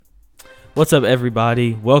What's up,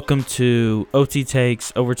 everybody? Welcome to OT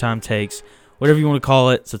Takes, Overtime Takes, whatever you want to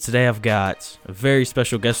call it. So today I've got a very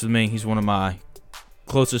special guest with me. He's one of my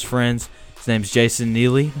closest friends. His name's Jason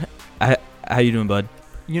Neely. How you doing, bud?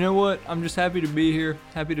 You know what? I'm just happy to be here.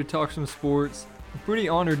 Happy to talk some sports. I'm pretty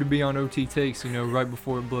honored to be on OT Takes, right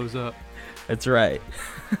before it blows up. That's right.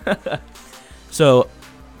 So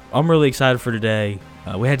I'm really excited for today.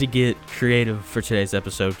 We had to get creative for today's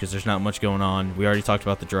episode because there's not much going on. We already talked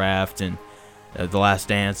about the draft and the Last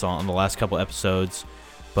Dance on the last couple episodes.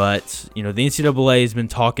 But, the NCAA has been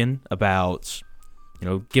talking about,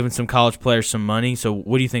 giving some college players some money. So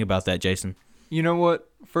what do you think about that, Jason? You know what?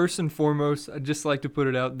 First and foremost, I'd just like to put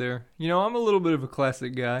it out there. I'm a little bit of a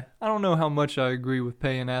classic guy. I don't know how much I agree with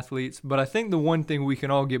paying athletes, but I think the one thing we can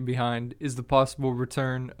all get behind is the possible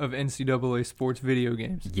return of NCAA sports video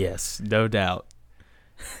games. Yes, no doubt.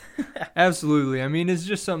 Absolutely. It's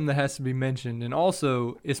just something that has to be mentioned. And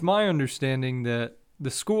also, it's my understanding that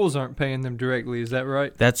the schools aren't paying them directly. Is that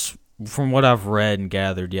right? That's from what I've read and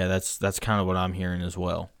gathered. Yeah, that's kind of what I'm hearing as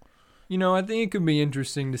well. I think it could be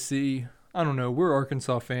interesting to see. I don't know. We're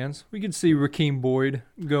Arkansas fans. We could see Rakeem Boyd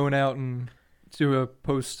going out and do a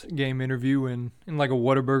post-game interview in like a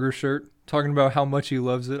Whataburger shirt, talking about how much he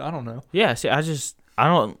loves it. I don't know. Yeah, see,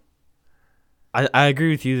 I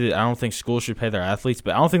agree with you that I don't think schools should pay their athletes,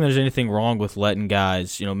 but I don't think there's anything wrong with letting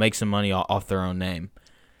guys, make some money off their own name.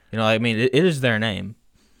 It is their name,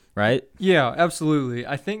 right? Yeah, absolutely.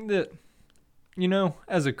 I think that,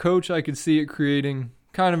 as a coach, I could see it creating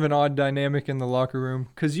kind of an odd dynamic in the locker room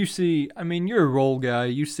because you see, you're a role guy.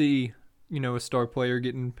 You see, a star player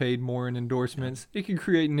getting paid more in endorsements. It could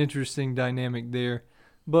create an interesting dynamic there.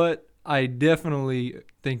 But I definitely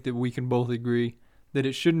think that we can both agree that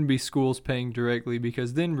it shouldn't be schools paying directly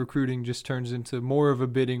because then recruiting just turns into more of a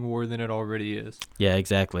bidding war than it already is. Yeah,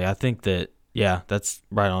 exactly. I think that, that's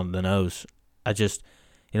right on the nose. The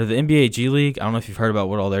NBA G League, I don't know if you've heard about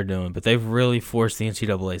what all they're doing, but they've really forced the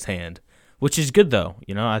NCAA's hand, which is good, though.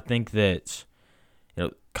 I think that,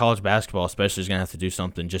 college basketball especially is going to have to do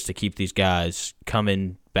something just to keep these guys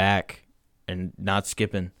coming back and not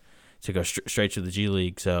skipping to go straight to the G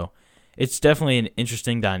League. So it's definitely an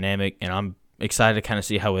interesting dynamic, and I'm excited to kind of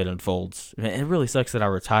see how it unfolds. Man, it really sucks that I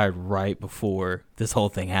retired right before this whole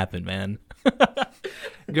thing happened, man.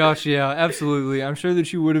 Gosh, yeah, absolutely. I'm sure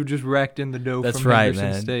that you would have just racked in the dough That's from right,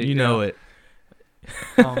 Henderson man. State. You know it.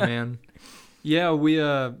 Oh, man. Yeah, we,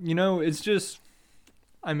 it's just,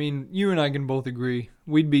 you and I can both agree.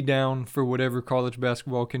 We'd be down for whatever college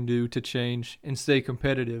basketball can do to change and stay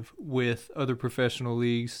competitive with other professional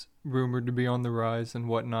leagues rumored to be on the rise and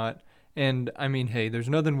whatnot. And, hey, there's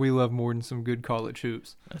nothing we love more than some good college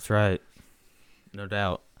hoops. That's right. No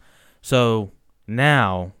doubt. So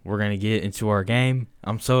now we're going to get into our game.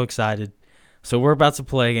 I'm so excited. So we're about to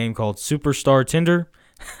play a game called Superstar Tinder.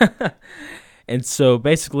 And so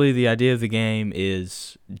basically the idea of the game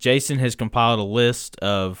is Jason has compiled a list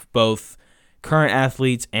of both current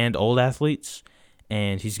athletes and old athletes,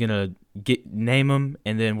 and he's going to name them,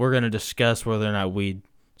 and then we're going to discuss whether or not we'd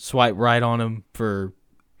swipe right on them for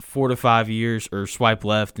 4 to 5 years or swipe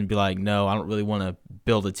left and be like, no, I don't really want to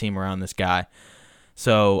build a team around this guy.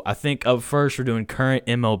 So I think up first we're doing current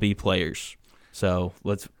MLB players. So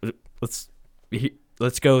let's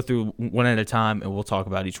go through one at a time and we'll talk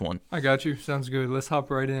about each one. I got you. Sounds good. Let's hop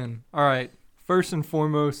right in. All right. First and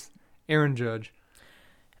foremost, Aaron Judge.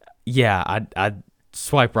 Yeah, I'd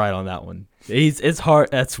swipe right on that one. It's hard.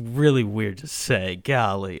 That's really weird to say.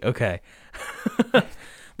 Golly. Okay. But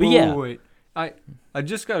wait. I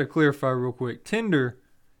just got to clarify real quick. Tinder,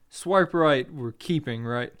 swipe right, we're keeping,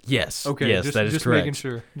 right? Yes. Okay. Yes, that is just correct.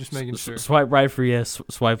 Just making sure. Swipe right for yes,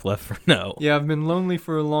 swipe left for no. Yeah, I've been lonely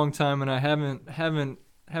for a long time, and I haven't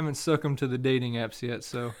succumbed to the dating apps yet.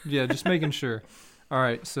 So yeah, just making sure. All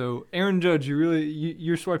right. So Aaron Judge,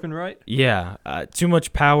 you're swiping right? Yeah. Too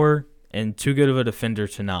much power and too good of a defender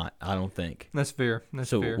to not. I don't think. That's fair. That's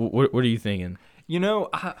fair. So what are you thinking?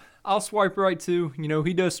 I'll swipe right too.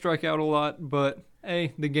 He does strike out a lot, but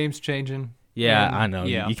hey, the game's changing. Yeah, and I know.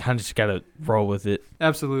 Yeah. You kind of just got to roll with it.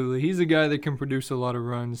 Absolutely. He's a guy that can produce a lot of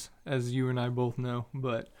runs, as you and I both know.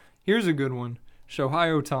 But here's a good one.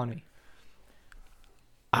 Shohei Ohtani.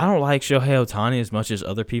 I don't like Shohei Ohtani as much as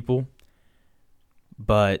other people,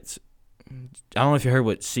 but I don't know if you heard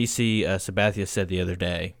what CC Sabathia said the other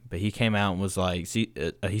day, but he came out and was like, he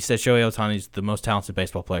said Shohei Ohtani's the most talented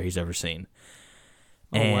baseball player he's ever seen.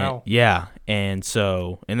 Oh, wow. Yeah, and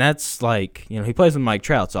that's like, he plays with Mike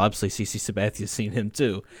Trout, so obviously CC Sabathia's seen him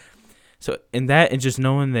too. So, and just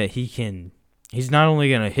knowing that he's not only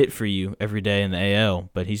going to hit for you every day in the AL,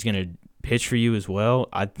 but he's going to pitch for you as well,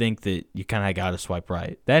 I think that you kind of got to swipe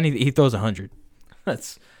right. Then he throws 100.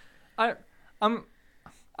 That's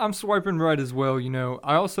I'm swiping right as well.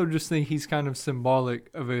 I also just think he's kind of symbolic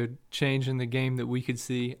of a change in the game that we could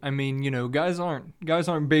see. I mean, guys aren't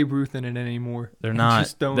Babe Ruth in it anymore. They're not.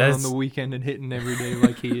 Just throwing on the weekend and hitting every day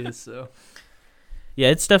like he is. So yeah,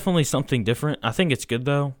 it's definitely something different. I think it's good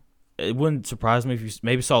though. It wouldn't surprise me if you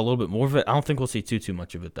maybe saw a little bit more of it. I don't think we'll see too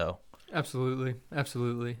much of it though. Absolutely.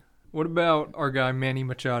 What about our guy Manny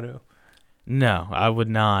Machado? No, I would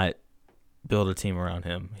not build a team around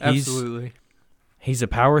him. Absolutely. He's a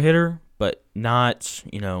power hitter, but not,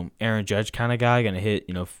 Aaron Judge kind of guy, going to hit,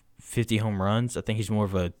 50 home runs. I think he's more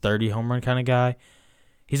of a 30 home run kind of guy.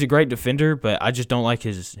 He's a great defender, but I just don't like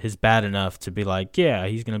his bat enough to be like, yeah,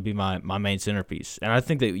 he's going to be my main centerpiece. And I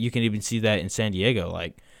think that you can even see that in San Diego.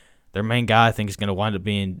 Like, their main guy, I think, is going to wind up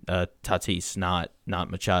being Tatis, not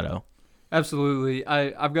Machado. Absolutely.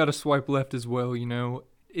 I've got to swipe left as well,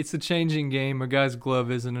 It's a changing game. A guy's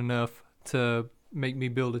glove isn't enough to make me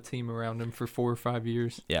build a team around him for 4 or 5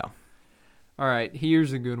 years. Yeah. All right,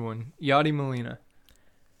 here's a good one. Yadi Molina.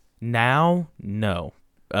 Now, no.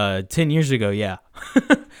 10 years ago, yeah.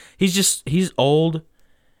 He's old.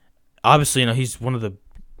 Obviously, he's one of the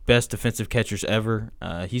best defensive catchers ever.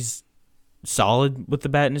 He's solid with the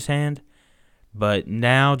bat in his hand. But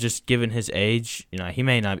now, just given his age, he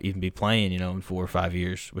may not even be playing, in 4 or 5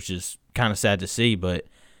 years, which is kind of sad to see, but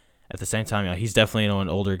at the same time, he's definitely an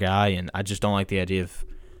older guy, and I just don't like the idea of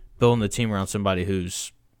building the team around somebody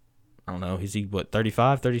who's, I don't know, is he,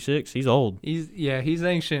 35, 36? He's old. He's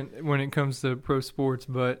ancient when it comes to pro sports,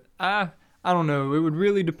 but I don't know. It would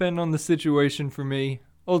really depend on the situation for me.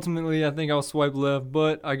 Ultimately, I think I'll swipe left,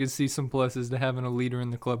 but I could see some pluses to having a leader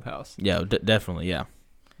in the clubhouse. Yeah, definitely, yeah.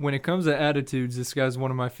 When it comes to attitudes, this guy's one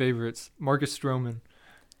of my favorites, Marcus Stroman.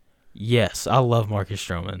 Yes, I love Marcus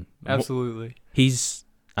Stroman. Absolutely.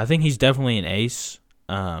 I think he's definitely an ace,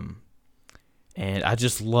 and I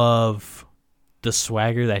just love the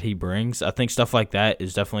swagger that he brings. I think stuff like that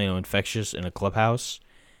is definitely infectious in a clubhouse,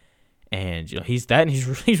 and he's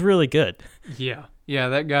really good. Yeah,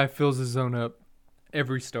 that guy fills his zone up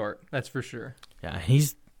every start. That's for sure. Yeah,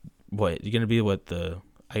 he's going to be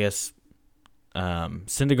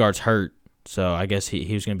Syndergaard's hurt, so I guess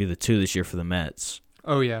he was going to be the 2 this year for the Mets.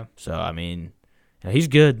 Oh yeah. So I mean, he's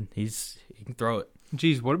good. He can throw it.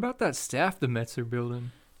 Geez, what about that staff the Mets are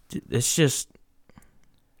building? It's just,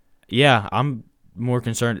 yeah, I'm more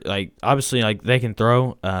concerned. Like, obviously, they can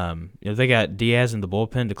throw. They got Diaz in the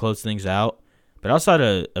bullpen to close things out. But outside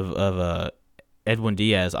of Edwin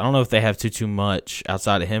Diaz, I don't know if they have too much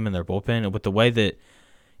outside of him in their bullpen. And with the way that,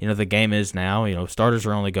 the game is now, starters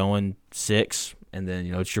are only going 6, and then,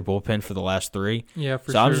 it's your bullpen for the last 3. Yeah, for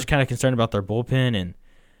sure. So I'm just kind of concerned about their bullpen, and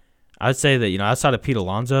I'd say that, outside of Pete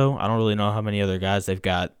Alonso, I don't really know how many other guys they've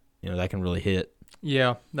got, that can really hit.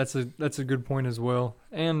 Yeah, that's a good point as well.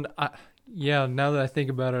 And, now that I think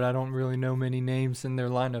about it, I don't really know many names in their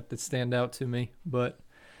lineup that stand out to me. But,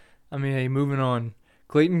 I mean, hey, moving on.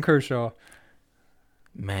 Clayton Kershaw.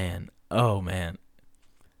 Man. Oh, man.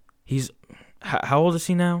 He's – how old is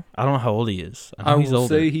he now? I don't know how old he is. I will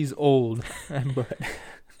say he's old, but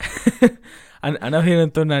I know he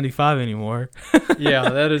didn't throw 95 anymore. Yeah,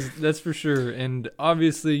 that's for sure. And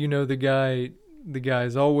obviously, the guy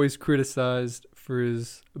is always criticized for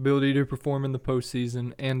his ability to perform in the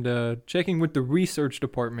postseason. And checking with the research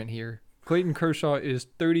department here, Clayton Kershaw is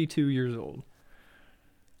 32 years old.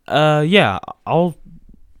 Yeah, I'll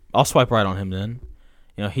swipe right on him then.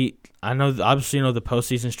 I know obviously the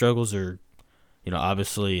postseason struggles are,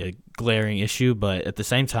 obviously a glaring issue, but at the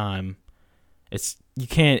same time, you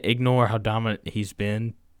can't ignore how dominant he's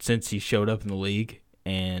been since he showed up in the league,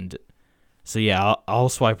 and so yeah, I'll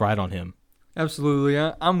swipe right on him. Absolutely,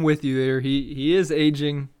 I'm with you there. He is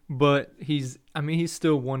aging, but he's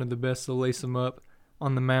still one of the best to lace him up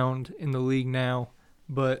on the mound in the league now.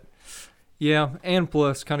 But yeah, and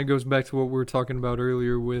plus kind of goes back to what we were talking about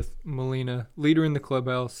earlier with Molina, leader in the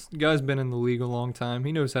clubhouse. Guy's been in the league a long time.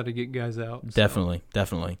 He knows how to get guys out. Definitely.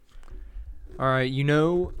 All right,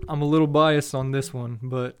 I'm a little biased on this one,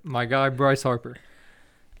 but my guy Bryce Harper.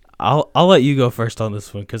 I'll let you go first on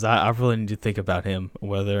this one because I really need to think about him,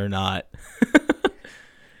 whether or not.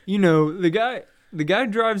 The guy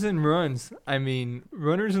drives in runs. I mean,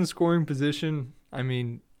 runners in scoring position. I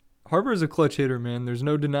mean, Harper's a clutch hitter, man. There's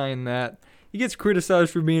no denying that. He gets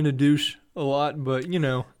criticized for being a douche a lot, but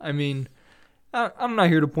I'm not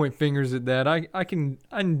here to point fingers at that. I can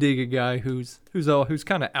dig a guy who's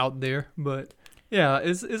kind of out there, but yeah,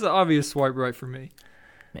 it's an obvious swipe right for me.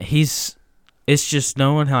 It's just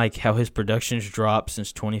knowing how his production's dropped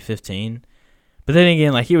since 2015. But then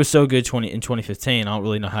again, like he was so good in 2015. I don't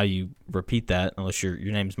really know how you repeat that unless your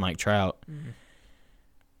name's Mike Trout. Mhm.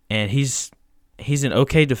 And he's an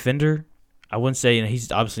okay defender. I wouldn't say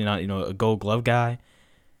he's obviously not a Gold Glove guy.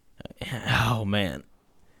 Oh man,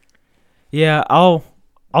 yeah, I'll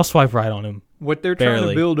swipe right on him. What they're trying to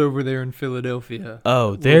Barely. build over there in Philadelphia. Oh,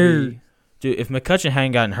 will they're be- dude. If McCutcheon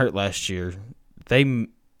hadn't gotten hurt last year,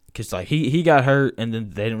 because like he got hurt and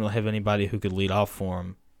then they didn't really have anybody who could lead off for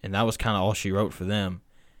him, and that was kind of all she wrote for them.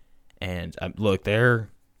 And look, they're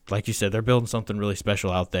like you said, they're building something really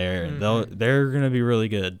special out there, and they're gonna be really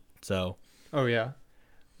good. So. Oh yeah.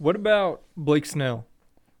 What about Blake Snell?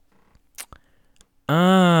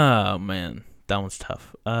 Oh man, that one's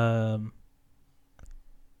tough.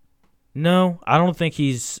 No, I don't think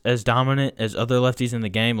he's as dominant as other lefties in the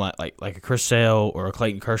game, like a Chris Sale or a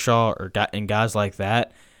Clayton Kershaw and guys like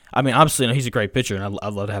that. I mean, obviously, he's a great pitcher, and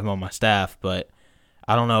I'd love to have him on my staff, but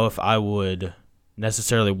I don't know if I would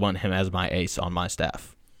necessarily want him as my ace on my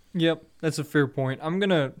staff. Yep, that's a fair point. I'm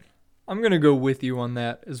gonna go with you on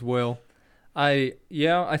that as well. I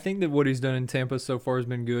think that what he's done in Tampa so far has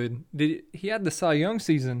been good. He had the Cy Young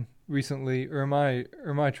season recently, or am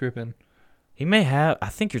I tripping? He may have. I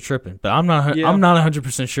think you're tripping, but I'm not. Yeah. I'm not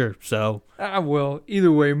 100% sure. So Well,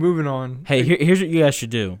 either way, moving on. hey, here's what you guys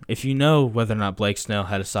should do. If you know whether or not Blake Snell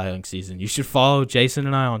had a Cy Young season, you should follow Jason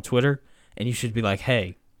and I on Twitter, and you should be like,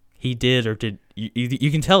 hey, he did or did.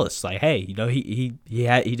 You can tell us like, hey, he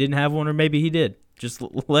didn't have one, or maybe he did. Just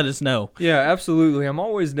let us know. Yeah, absolutely. I'm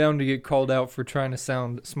always down to get called out for trying to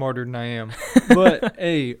sound smarter than I am. But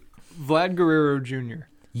hey, Vlad Guerrero Jr.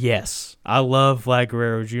 Yes, I love Vlad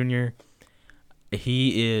Guerrero Jr.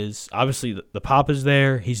 He is obviously the pop is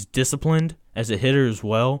there. He's disciplined as a hitter as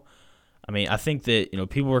well. I mean, I think that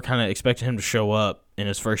people were kind of expecting him to show up in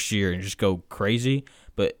his first year and just go crazy,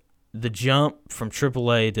 but the jump from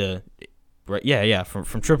AAA to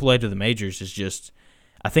from AAA to the majors is just,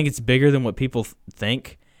 I think it's bigger than what people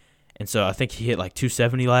think, and so I think he hit like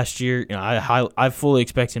 270 last year. I fully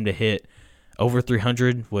expect him to hit over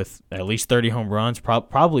 300 with at least 30 home runs,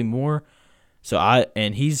 probably more. So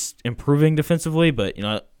and he's improving defensively, but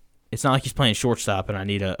it's not like he's playing shortstop and I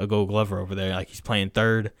need a Gold Glover over there. Like he's playing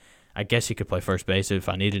third. I guess he could play first base if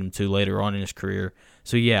I needed him to later on in his career.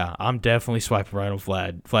 So yeah, I'm definitely swiping right on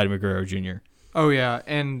Vladimir Guerrero Jr. Oh yeah,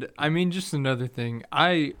 and I mean just another thing.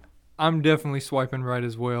 I'm definitely swiping right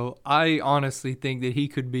as well. I honestly think that he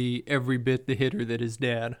could be every bit the hitter that his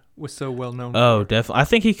dad was so well known Oh, for. definitely. I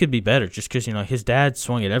think he could be better just because his dad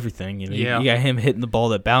swung at everything. You got him hitting the ball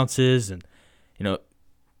that bounces, and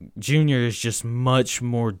Junior is just much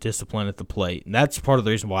more disciplined at the plate, and that's part of the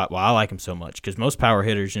reason why I like him so much. Because most power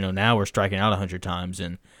hitters, now are striking out 100 times,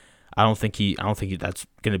 and I don't think that's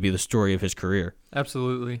going to be the story of his career.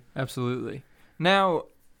 Absolutely, absolutely. Now,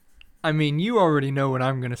 I mean, you already know what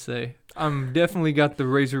I'm going to say. I'm definitely got the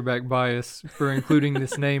Razorback bias for including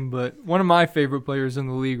this name, but one of my favorite players in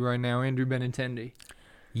the league right now, Andrew Benintendi.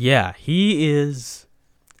 Yeah, he's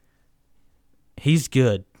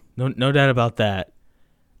good. No doubt about that.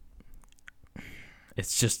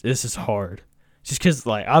 It's just, this is hard. Just because,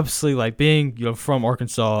 obviously, being, from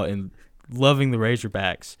Arkansas and loving the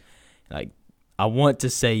Razorbacks, I want to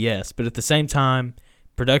say yes. But at the same time,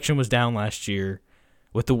 production was down last year.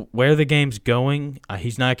 With where the game's going,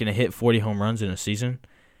 he's not going to hit 40 home runs in a season.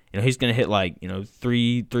 He's going to hit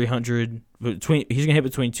 300 he's going to hit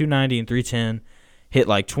between 290 and 310,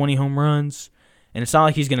 hit 20 home runs, and it's not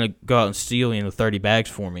like he's going to go out and steal 30 bags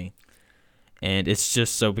for me. And it's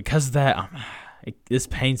just so because of that, this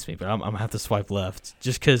pains me, but I'm going to have to swipe left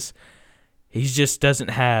just because he just doesn't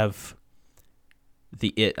have the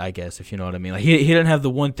it, I guess, if you know what I mean. He doesn't have the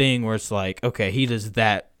one thing where it's okay, he does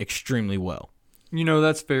that extremely well.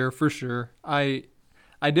 That's fair for sure. I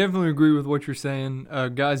definitely agree with what you're saying.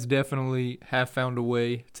 Guys definitely have found a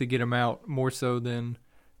way to get him out more so than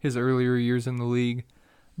his earlier years in the league.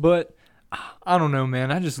 But I don't know,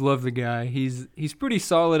 man. I just love the guy. He's pretty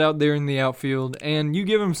solid out there in the outfield, and you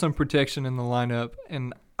give him some protection in the lineup,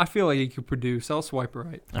 and I feel like he could produce. I'll swipe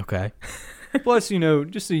right. Okay. Plus,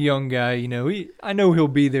 just a young guy. I know he'll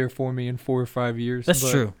be there for me in 4 or 5 years.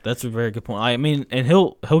 That's true. That's a very good point. I mean, and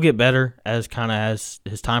he'll get better as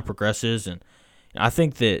his time progresses, and I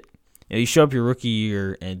think that you show up your rookie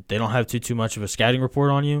year and they don't have too much of a scouting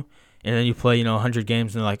report on you, and then you play 100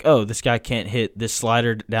 games and they're like, oh, this guy can't hit this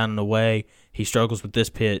slider down and away. He struggles with this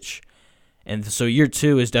pitch, and so year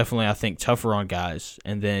 2 is definitely, I think, tougher on guys.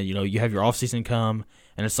 And then you have your offseason come.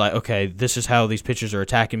 And it's okay, this is how these pitchers are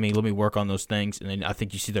attacking me. Let me work on those things. And then I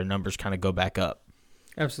think you see their numbers kind of go back up.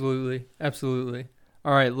 Absolutely. Absolutely.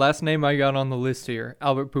 All right, last name I got on the list here,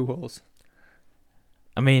 Albert Pujols.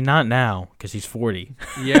 I mean, not now because he's 40.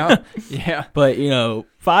 Yeah, yeah. But,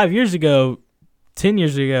 5 years ago, 10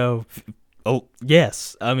 years ago, oh,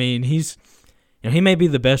 yes. I mean, he may be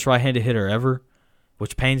the best right-handed hitter ever,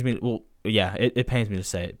 which pains me. Well, yeah, it pains me to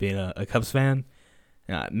say it, being a Cubs fan.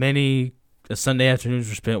 Many Sunday afternoons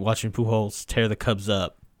were spent watching Pujols tear the Cubs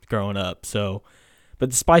up growing up. So, but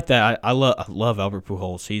despite that, I love Albert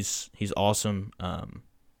Pujols. He's awesome.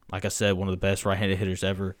 Like I said, one of the best right-handed hitters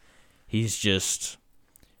ever. He's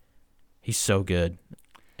so good.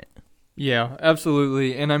 Yeah,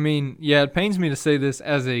 absolutely. And I mean, yeah, it pains me to say this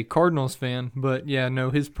as a Cardinals fan, but yeah,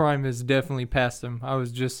 no, his prime is definitely past him. I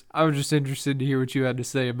was just interested to hear what you had to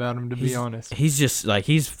say about him, to be honest. He's just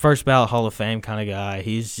he's first ballot Hall of Fame kind of guy.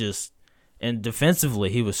 And defensively,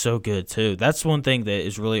 he was so good too. That's one thing that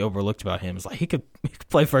is really overlooked about him is he could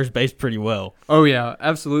play first base pretty well. Oh yeah,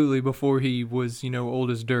 absolutely. Before he was,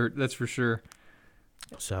 old as dirt, that's for sure.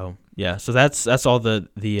 So yeah, so that's all the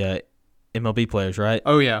MLB players, right?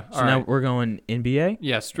 Oh yeah. So now we're going NBA?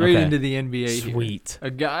 Yeah, straight into the NBA. Sweet. Here. A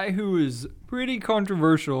guy who is pretty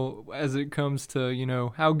controversial as it comes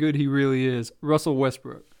to, how good he really is. Russell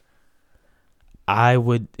Westbrook.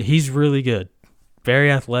 He's really good. Very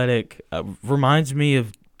athletic. Reminds me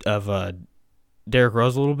of Derrick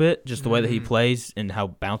Rose a little bit, just the way that he plays and how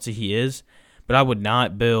bouncy he is. But I would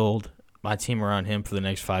not build my team around him for the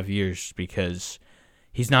next 5 years because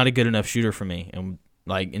he's not a good enough shooter for me. And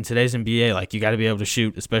in today's NBA, you got to be able to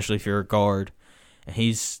shoot, especially if you're a guard. And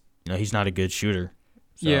he's not a good shooter.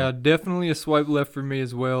 So. Yeah, definitely a swipe left for me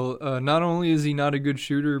as well. Not only is he not a good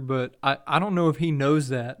shooter, but I don't know if he knows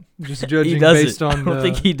that. Just judging based on I don't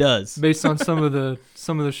think he does. Based on some of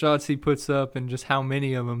the shots he puts up and just how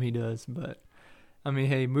many of them he does. But I mean,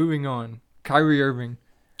 hey, moving on. Kyrie Irving.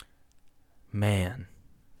 Man,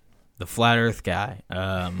 the flat Earth guy.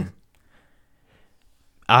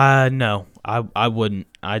 No, I wouldn't.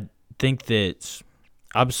 I think that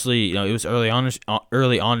obviously it was early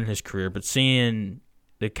on in his career, but seeing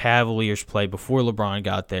the Cavaliers play before LeBron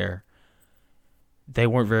got there, they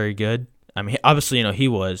weren't very good. I mean, obviously he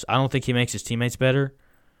was. I don't think he makes his teammates better,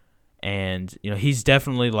 and he's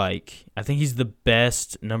definitely I think he's the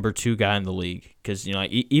best number 2 guy in the league because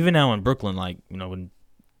even now in Brooklyn, when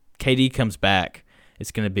KD comes back,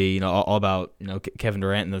 it's gonna be all about Kevin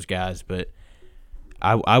Durant and those guys, but.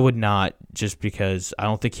 I would not, just because I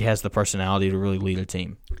don't think he has the personality to really lead a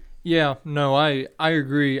team. Yeah, no, I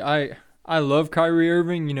agree. I love Kyrie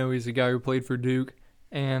Irving. He's a guy who played for Duke,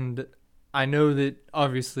 and I know that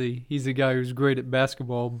obviously he's a guy who's great at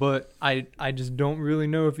basketball, but I just don't really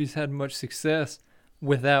know if he's had much success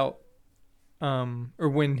without or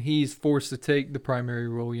when he's forced to take the primary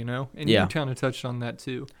role, And you kind of touched on that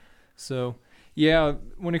too. So, yeah,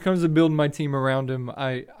 when it comes to building my team around him,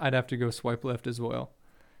 I'd have to go swipe left as well.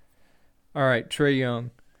 All right, Trae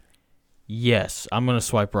Young. Yes, I'm going to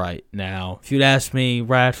swipe right. Now, if you'd asked me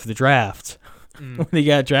right after the draft, when he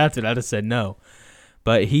got drafted, I'd have said no.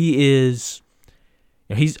 But he is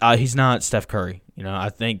he's not Steph Curry. I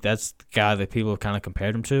think that's the guy that people have kind of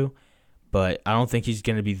compared him to. But I don't think he's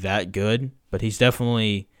going to be that good. But he's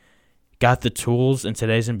definitely got the tools in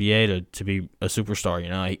today's NBA to be a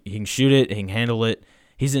superstar. He can shoot it, he can handle it.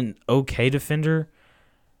 He's an okay defender.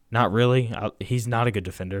 Not really. He's not a good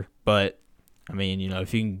defender. But, I mean,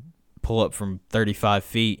 if you can pull up from 35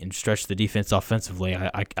 feet and stretch the defense offensively,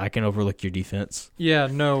 I can overlook your defense. Yeah,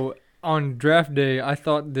 no. On draft day, I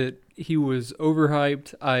thought that he was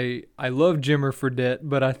overhyped. I love Jimmer Fredette,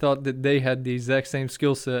 but I thought that they had the exact same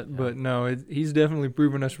skill set. Yeah. But no, he's definitely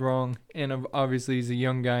proven us wrong, and obviously he's a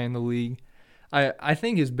young guy in the league. I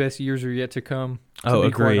think his best years are yet to come, to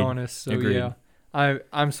be quite honest. So, agreed. Yeah,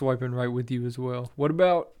 I'm swiping right with you as well. What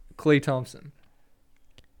about Klay Thompson?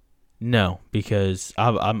 No, because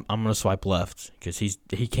I'm gonna swipe left because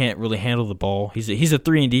he can't really handle the ball. He's a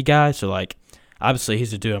 3-and-D guy, so obviously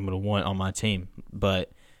he's a dude I'm gonna want on my team.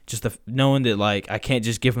 But just knowing that I can't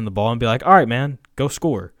just give him the ball and be like, all right, man, go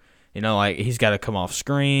score. He's got to come off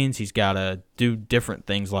screens. He's got to do different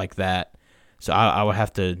things like that. So I would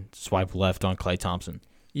have to swipe left on Klay Thompson.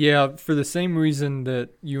 Yeah, for the same reason that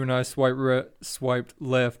you and I swiped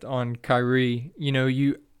left on Kyrie.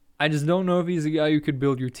 I just don't know if he's a guy who could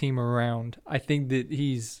build your team around. I think that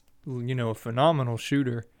he's, a phenomenal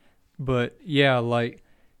shooter. But, yeah,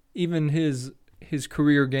 even his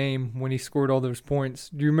career game when he scored all those points.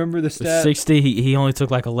 Do you remember the stat? 60, he only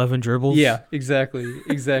took 11 dribbles. Yeah, exactly.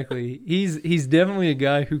 He's definitely a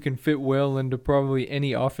guy who can fit well into probably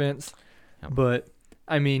any offense. But,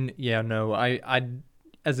 I mean, yeah, no, I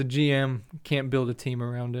as a GM can't build a team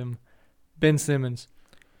around him. Ben Simmons.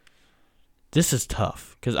 This is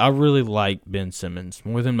tough because I really like Ben Simmons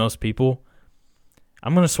more than most people.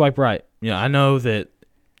 I'm gonna swipe right. I know that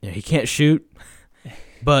he can't shoot,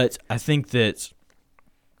 but I think that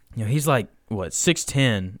he's like what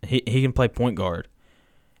 6'10". He can play point guard.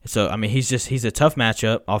 So I mean he's a tough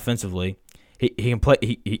matchup offensively. He can play.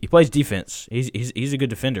 He plays defense. He's a good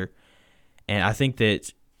defender, and I think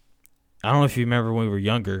that I don't know if you remember when we were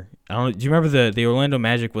younger. Do you remember the Orlando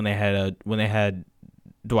Magic when they had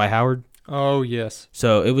Dwight Howard? Oh yes.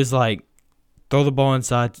 So it was like throw the ball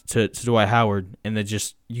inside to Dwight Howard, and then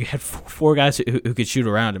just you had four guys who could shoot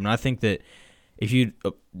around him. And I think that if you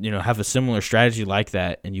have a similar strategy like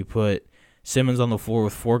that, and you put Simmons on the floor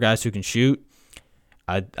with four guys who can shoot,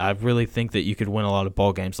 I really think that you could win a lot of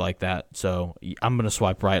ball games like that. So I'm gonna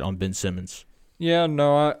swipe right on Ben Simmons. Yeah,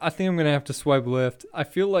 no, I think I'm going to have to swipe left. I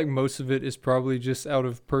feel like most of it is probably just out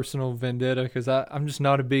of personal vendetta because I'm just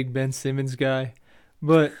not a big Ben Simmons guy.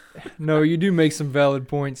 But, no, you do make some valid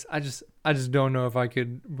points. I just don't know if I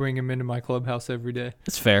could bring him into my clubhouse every day.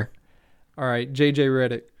 That's fair. All right, J.J.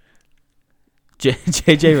 Redick.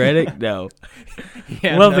 J.J. Redick? No.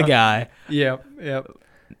 Yeah, Love the guy. Yep.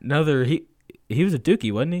 Another, he was a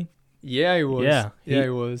Dookie, wasn't he? Yeah, he was. Yeah, he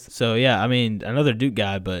was. So, yeah, I mean, another Duke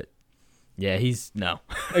guy, but... Yeah, he's no.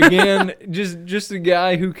 Again, just a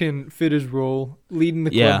guy who can fit his role, leading the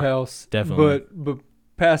clubhouse. Definitely. But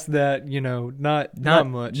past that, not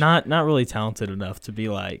much. Not really talented enough to be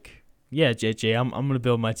like, yeah, JJ, I'm gonna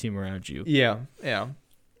build my team around you. Yeah.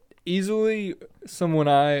 Easily someone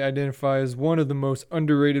I identify as one of the most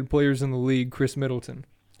underrated players in the league, Chris Middleton.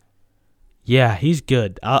 Yeah, he's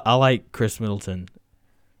good. I like Chris Middleton.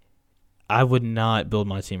 I would not build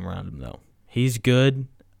my team around him though. He's good.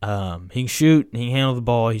 He can shoot. He can handle the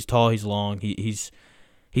ball. He's tall. He's long. He's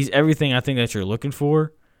everything I think that you're looking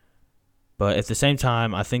for. But at the same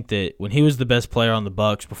time, I think that when he was the best player on the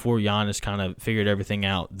Bucks before Giannis kind of figured everything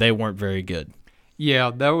out, they weren't very good. Yeah,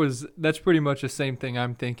 that's pretty much the same thing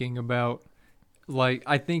I'm thinking about. Like,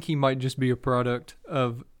 I think he might just be a product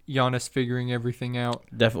of Giannis figuring everything out.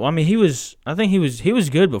 Definitely. I mean, I think he was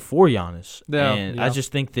good before Giannis. Yeah, and yeah. I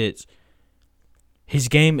just think that his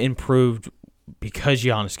game improved because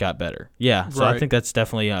Giannis got better. Yeah, so right. I think that's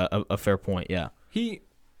definitely a fair point, yeah.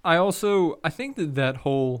 I think that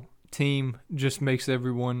whole team just makes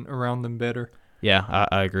everyone around them better. Yeah,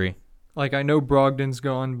 I agree. Like, I know Brogdon's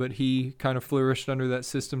gone, but he kind of flourished under that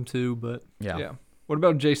system too, but yeah. What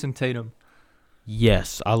about Jason Tatum?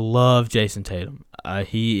 Yes, I love Jason Tatum.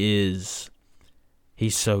 He's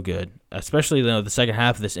so good. Especially the second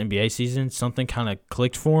half of this NBA season, something kind of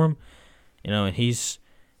clicked for him. And he's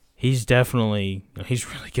definitely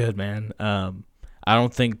he's really good, man. I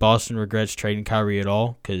don't think Boston regrets trading Kyrie at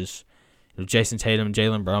all because Jason Tatum and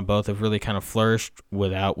Jaylen Brown both have really kind of flourished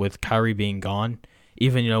with Kyrie being gone.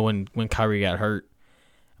 Even when Kyrie got hurt,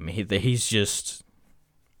 I mean he's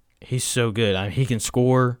so good. I mean, he can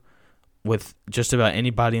score with just about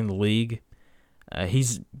anybody in the league.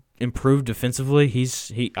 He's improved defensively.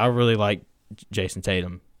 I really like Jason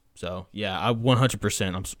Tatum. So yeah, I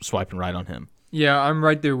 100% I'm swiping right on him. Yeah, I'm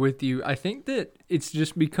right there with you. I think that it's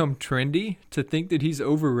just become trendy to think that he's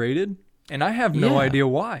overrated, and I have no idea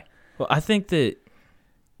why. Well, I think that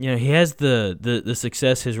he has the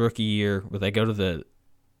success his rookie year where they go to the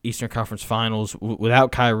Eastern Conference Finals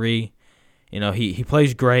without Kyrie. He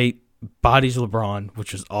plays great, bodies LeBron,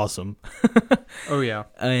 which is awesome. Oh yeah.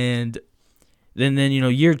 And then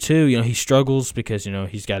year two, he struggles because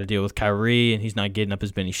he's got to deal with Kyrie and he's not getting up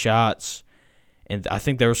as many shots. And I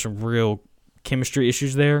think there were some real chemistry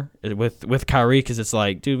issues there with Kyrie because it's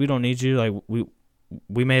like, dude, we don't need you. Like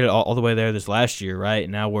we made it all the way there this last year, right?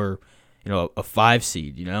 And now we're a 5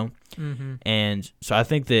 seed, Mm-hmm. And so I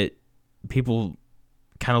think that people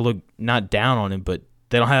kind of look not down on him, but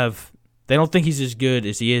they don't think he's as good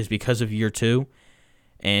as he is because of year two.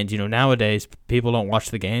 And nowadays people don't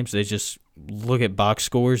watch the games; they just look at box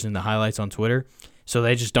scores and the highlights on Twitter, so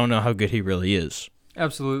they just don't know how good he really is.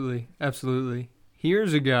 Absolutely.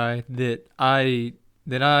 Here's a guy that I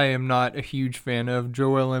am not a huge fan of,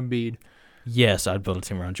 Joel Embiid. Yes, I'd build a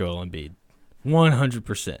team around Joel Embiid,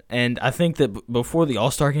 100%. And I think that before the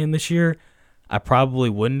All-Star game this year, I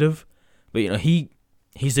probably wouldn't have. But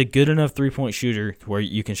he's a good enough 3-point shooter to where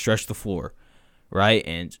you can stretch the floor, right?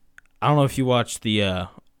 And I don't know if you watched the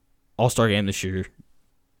All-Star game this year.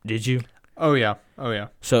 Did you? Oh yeah.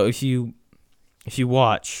 So if you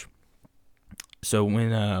watch. So when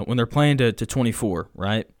they're playing to 24,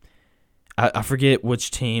 right? I forget which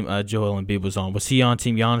team Joel Embiid was on. Was he on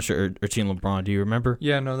Team Giannis or Team LeBron? Do you remember?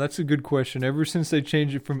 Yeah, no, that's a good question. Ever since they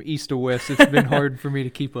changed it from East to West, it's been hard for me to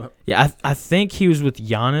keep up. Yeah, I think he was with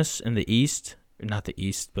Giannis in the East, not the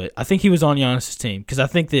East, but I think he was on Giannis' team because I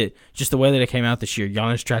think that just the way that it came out this year,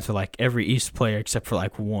 Giannis drafted like every East player except for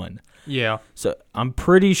like one. Yeah. So I'm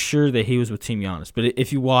pretty sure that he was with Team Giannis. But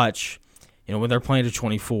if you watch, when they're playing to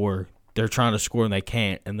 24, they're trying to score and they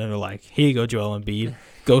can't, and then they're like, "Here you go, Joel Embiid,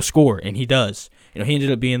 go score," and he does. He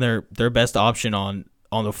ended up being their best option on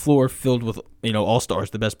the floor, filled with all-stars,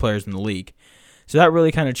 the best players in the league. So that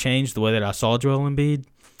really kind of changed the way that I saw Joel Embiid.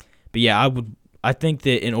 But yeah, I think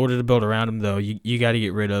that in order to build around him, though, you got to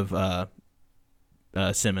get rid of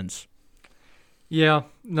Simmons. Yeah,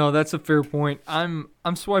 no, that's a fair point. I'm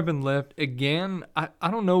swiping left again. I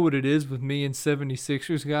don't know what it is with me and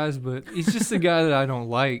 76ers guys, but he's just a guy that I don't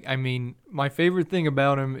like. I mean, my favorite thing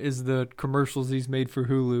about him is the commercials he's made for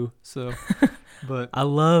Hulu. So, but I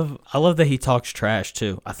love that he talks trash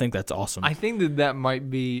too. I think that's awesome. I think that might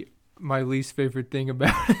be my least favorite thing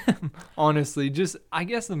about him. Honestly, just I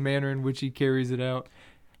guess the manner in which he carries it out.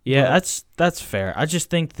 Yeah, But- that's fair. I just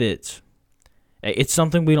think that it's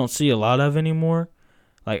something we don't see a lot of anymore.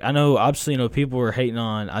 Like, I know, obviously, people are hating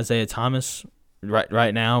on Isaiah Thomas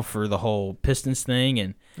right now for the whole Pistons thing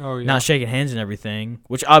and Oh yeah. not shaking hands and everything,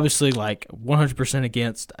 which obviously, like, 100%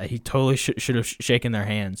 against. He totally should have shaken their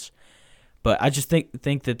hands. But I just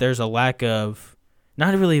think that there's a lack of,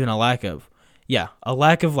 not really even a lack of, a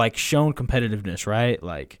lack of, like, shown competitiveness, right?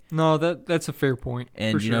 Like, No, that's a fair point.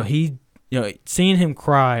 and, for sure. seeing him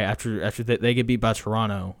cry after they get beat by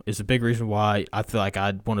Toronto is a big reason why I feel like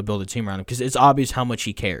I'd want to build a team around him because it's obvious how much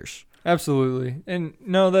he cares. Absolutely. And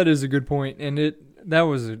no, that is a good point. And that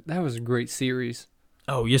was a great series.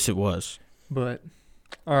 Oh, yes, it was. But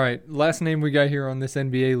all right, last name we got here on this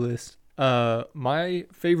NBA list. My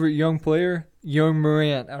favorite young player, Young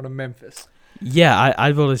Morant out of Memphis. Yeah,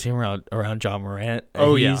 I built a team around John Morant.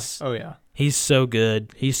 He's He's so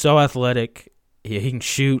good. He's so athletic. He can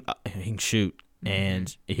shoot.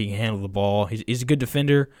 And he can handle the ball. He's a good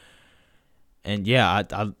defender. And yeah,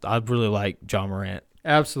 I really like John Morant.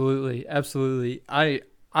 Absolutely. I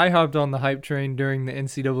hopped on the hype train during the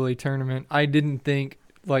NCAA tournament. I didn't think,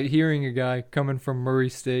 like, hearing a guy coming from Murray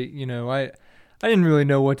State, I didn't really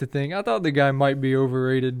know what to think. I thought the guy might be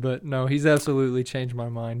overrated, but no, he's absolutely changed my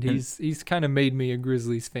mind. He's kind of made me a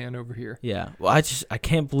Grizzlies fan over here. Yeah. Well, I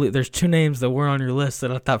can't believe there's two names that were on your list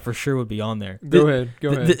that I thought for sure would be on there. Go ahead.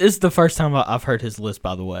 This is the first time I've heard his list,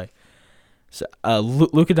 by the way. So,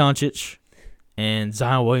 Luka Doncic and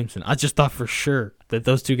Zion Williamson. I just thought for sure that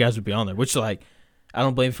those two guys would be on there, which, like, I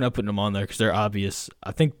don't blame you for not putting them on there because they're obvious.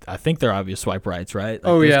 I think they're obvious swipe rights, right? Like,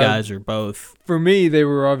 those guys are both. For me, they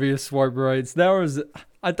were obvious swipe rights. I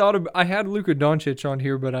had Luka Doncic on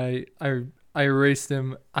here, but I erased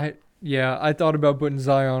him. I thought about putting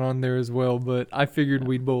Zion on there as well, but I figured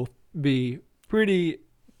we'd both be pretty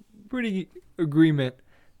agreement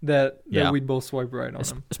that we'd both swipe right on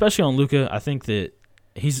him. Especially on Luka, I think that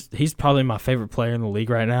he's probably my favorite player in the league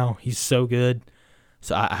right now. He's so good.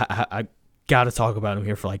 So I got to talk about him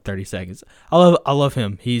here for like 30 seconds. I love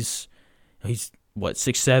him. He's what,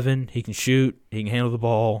 6'7". He can shoot. He can handle the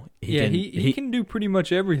ball. He can do pretty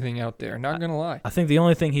much everything out there. Not gonna lie. I think the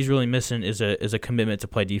only thing he's really missing is a commitment to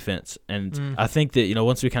play defense. And I think that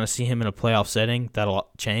once we kind of see him in a playoff setting, that'll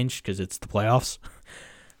change because it's the playoffs.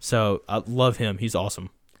 So I love him. He's awesome.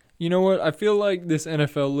 You know what? I feel like this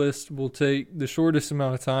NFL list will take the shortest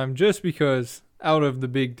amount of time just because out of the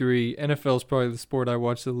big three, NFL is probably the sport I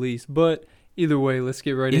watch the least. But either way, let's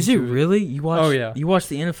get right into it. Is it really? You watch? Oh, yeah. You watch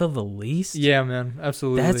the NFL the least? Yeah, man.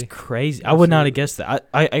 Absolutely. That's crazy. I would not have guessed that.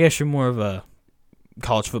 I guess you're more of a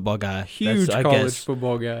college football guy. Huge college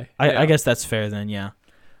football guy. I guess that's fair then, yeah.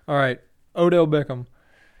 All right. Odell Beckham.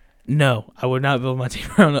 No, I would not build my team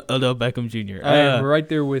around Odell Beckham Jr. I am right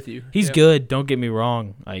there with you. He's good. Don't get me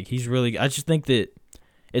wrong. Like, he's really. I just think that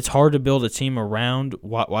it's hard to build a team around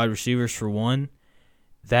wide receivers for one.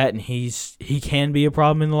 That and he can be a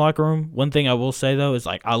problem in the locker room. One thing I will say though is,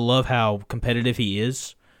 like, I love how competitive he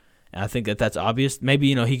is, and I think that's obvious.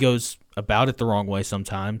 Maybe he goes about it the wrong way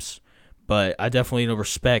sometimes, but I definitely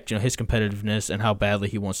respect his competitiveness and how badly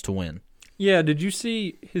he wants to win. Yeah, did you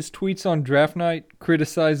see his tweets on draft night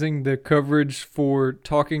criticizing the coverage for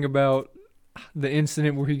talking about the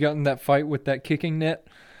incident where he got in that fight with that kicking net?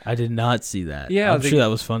 I did not see that. Yeah, I'm sure that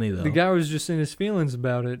was funny though. The guy was just in his feelings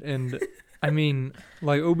about it, and I mean,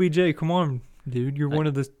 like, OBJ, come on, dude, you're one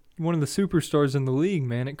of the superstars in the league,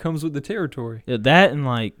 man. It comes with the territory. Yeah, that and,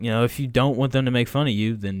 like, if you don't want them to make fun of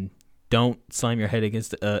you, then don't slam your head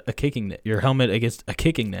against a kicking net, your helmet against a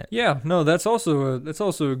kicking net. Yeah, no, that's also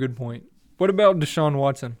a good point. What about Deshaun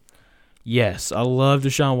Watson? Yes, I love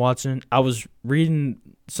Deshaun Watson. I was reading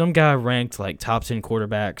some guy ranked like top 10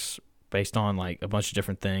 quarterbacks based on like a bunch of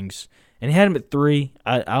different things, and he had him at 3.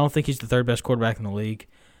 I don't think he's the third best quarterback in the league,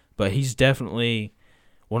 but he's definitely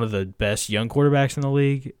one of the best young quarterbacks in the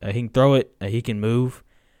league. He can throw it. He can move.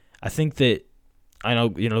 I think that I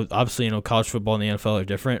know, obviously, college football and the NFL are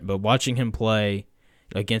different, but watching him play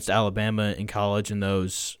against Alabama in college in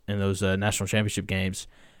those national championship games,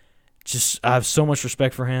 I have so much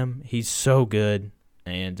respect for him. He's so good,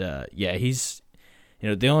 and he's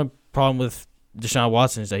the only problem with Deshaun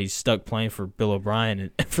Watson is that he's stuck playing for Bill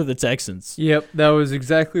O'Brien and for the Texans. Yep, that was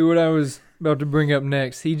exactly what I was about to bring up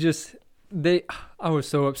next. I was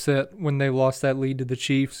so upset when they lost that lead to the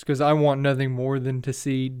Chiefs because I want nothing more than to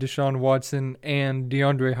see Deshaun Watson and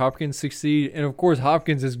DeAndre Hopkins succeed. And, of course,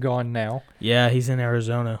 Hopkins is gone now. Yeah, he's in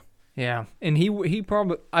Arizona. Yeah, and he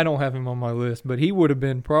probably – I don't have him on my list, but he would have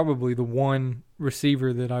been probably the one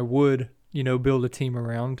receiver that I would, build a team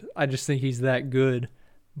around. I just think he's that good.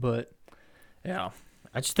 But, yeah.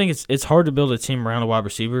 I just think it's hard to build a team around a wide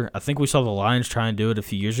receiver. I think we saw the Lions try and do it a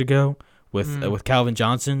few years ago with Calvin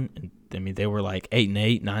Johnson. I mean, they were like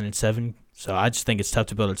 8-8, 9-7. So I just think it's tough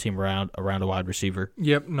to build a team around a wide receiver.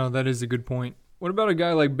 Yep, no, that is a good point. What about a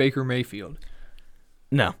guy like Baker Mayfield?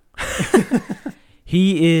 No.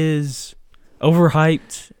 He is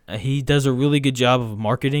overhyped. He does a really good job of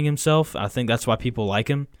marketing himself. I think that's why people like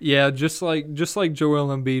him. Yeah, just like Joel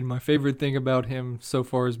Embiid, my favorite thing about him so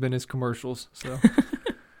far has been his commercials. So.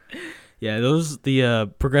 Yeah,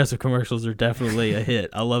 the progressive commercials are definitely a hit.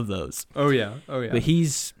 I love those. Oh yeah. But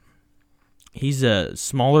he's a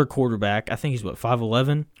smaller quarterback. I think he's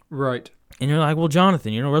 5'11". Right. And you're like, well,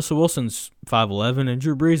 Jonathan, Russell Wilson's 5'11", and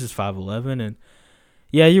Drew Brees is 5'11", and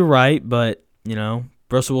yeah, you're right, but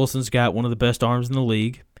Russell Wilson's got one of the best arms in the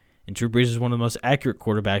league, and Drew Brees is one of the most accurate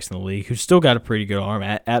quarterbacks in the league, who's still got a pretty good arm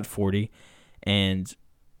at 40, and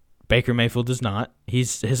Baker Mayfield does not.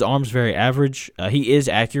 His arm's very average. He is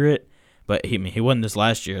accurate, but he wasn't this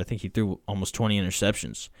last year. I think he threw almost 20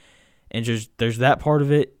 interceptions, and there's that part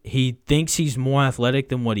of it. He thinks he's more athletic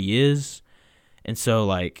than what he is, and so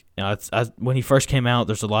when he first came out,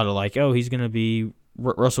 there's a lot of oh, he's gonna be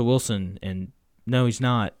Russell Wilson, and no, he's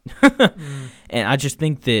not. And I just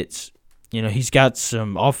think that, he's got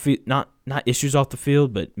some not issues off the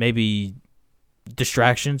field, but maybe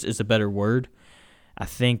distractions is a better word. I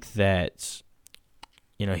think that,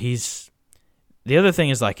 the other thing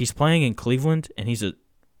is he's playing in Cleveland and he's a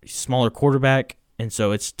smaller quarterback. And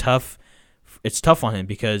so it's tough. It's tough on him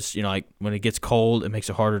because, when it gets cold, it makes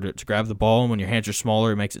it harder to grab the ball. And when your hands are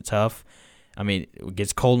smaller, it makes it tough. I mean, it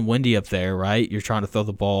gets cold and windy up there, right? You're trying to throw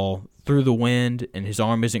the ball through the wind, and his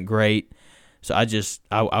arm isn't great. So I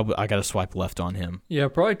got to swipe left on him. Yeah,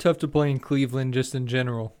 probably tough to play in Cleveland just in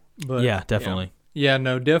general. But yeah, definitely. Yeah,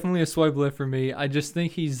 no, definitely a swipe left for me. I just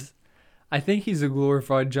think he's a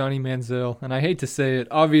glorified Johnny Manziel, and I hate to say it.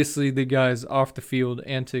 Obviously, the guy's off the field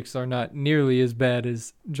antics are not nearly as bad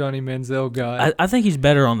as Johnny Manziel got. I think he's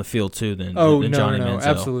better on the field too than Johnny Manziel.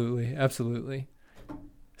 Absolutely.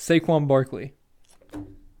 Saquon Barkley.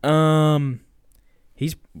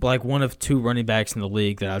 He's one of 2 running backs in the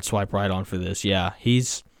league that I'd swipe right on for this. Yeah,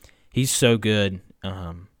 he's so good.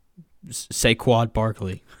 Saquon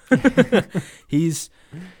Barkley. You're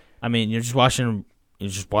just watching him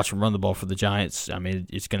run the ball for the Giants. I mean,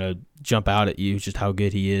 it's gonna jump out at you just how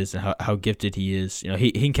good he is and how gifted he is.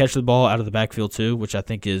 He can catch the ball out of the backfield too, which I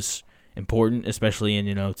think is important, especially in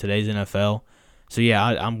today's NFL. So, yeah,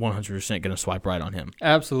 I'm 100% going to swipe right on him.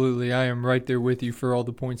 Absolutely. I am right there with you for all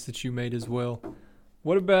the points that you made as well.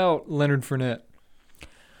 What about Leonard Fournette?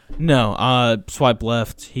 No, swipe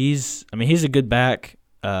left. He's a good back,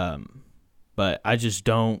 but I just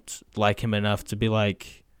don't like him enough to be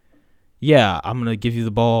yeah, I'm going to give you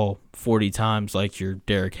the ball 40 times like you're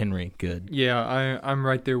Derrick Henry. Good. Yeah, I'm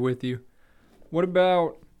right there with you. What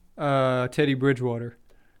about Teddy Bridgewater?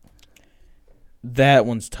 That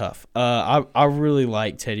one's tough. I really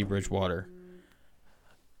like Teddy Bridgewater.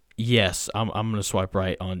 Yes, I'm gonna swipe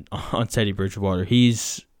right on Teddy Bridgewater.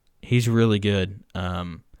 He's really good.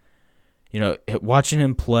 Watching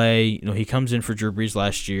him play, he comes in for Drew Brees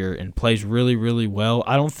last year and plays really, really well.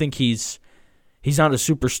 I don't think he's not a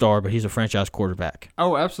superstar, but he's a franchise quarterback.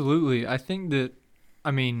 Oh, absolutely. I think that,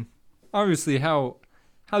 obviously how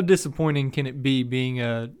disappointing can it be being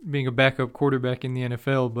a backup quarterback in the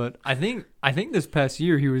NFL? But I think this past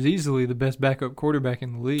year he was easily the best backup quarterback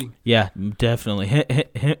in the league. Yeah, definitely.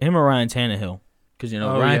 Him or Ryan Tannehill, because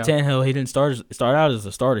Ryan Tannehill, he didn't start out as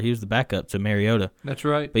a starter. He was the backup to Mariota. That's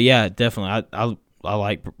right. But yeah, definitely. I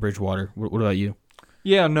like Bridgewater. What about you?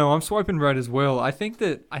 Yeah, no, I'm swiping right as well. I think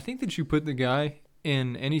that you put the guy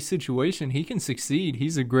in any situation, he can succeed.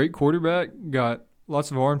 He's a great quarterback. Got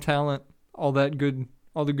lots of arm talent. All the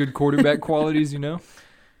good quarterback qualities,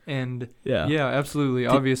 And Yeah. yeah, absolutely.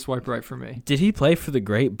 Obvious swipe right for me. Did he play for the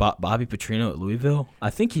great Bobby Petrino at Louisville? I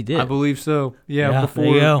think he did. I believe so. Yeah, there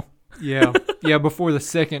you go. yeah, before the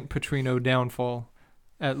second Petrino downfall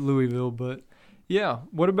at Louisville. But yeah,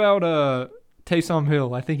 what about Taysom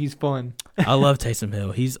Hill? I think he's fun. I love Taysom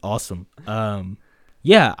Hill. He's awesome.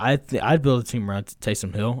 Yeah, I'd build a team around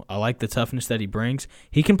Taysom Hill. I like the toughness that he brings.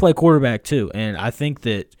 He can play quarterback too, and I think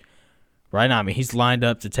that right now, I mean, he's lined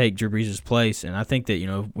up to take Drew Brees' place, and I think that,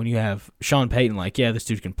 when you have Sean Payton, this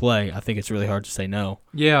dude can play, I think it's really hard to say no.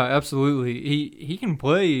 Yeah, absolutely. He can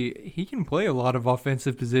play a lot of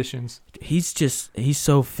offensive positions. He's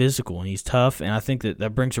so physical, and he's tough, and I think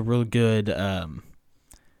that brings a real good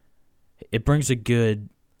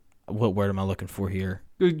what word am I looking for here?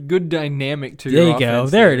 Good dynamic to there your you go.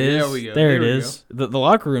 offense. There it is. There we go. There it is. The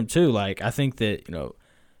locker room too. I think that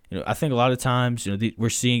I think a lot of times we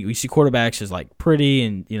see quarterbacks as pretty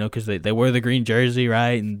and because they wear the green jersey,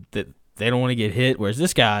 right, and that they don't want to get hit. Whereas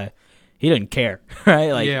this guy, he doesn't care,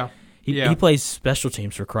 right? He plays special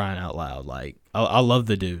teams for crying out loud. I love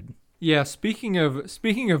the dude. Yeah. Speaking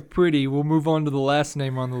of pretty, we'll move on to the last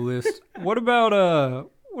name on the list. What about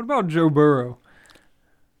Joe Burrow?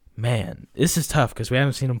 Man, this is tough because we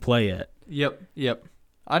haven't seen him play yet. Yep.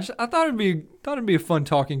 I thought it'd be a fun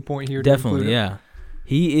talking point here. Definitely, yeah.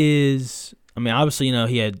 He is. I mean, obviously,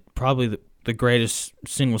 he had probably the greatest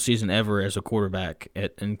single season ever as a quarterback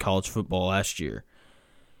in college football last year,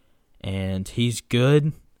 and he's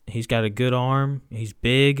good. He's got a good arm. He's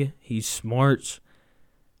big. He's smart.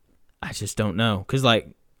 I just don't know because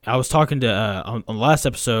I was talking to on the last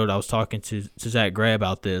episode, I was talking to Zach Gray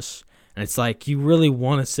about this. And it's you really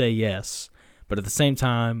want to say yes, but at the same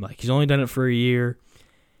time, he's only done it for a year.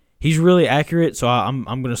 He's really accurate, so I'm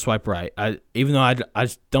going to swipe right. Even though I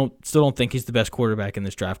still don't think he's the best quarterback in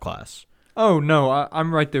this draft class. Oh no,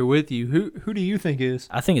 I'm right there with you. Who do you think is?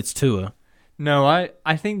 I think it's Tua. No,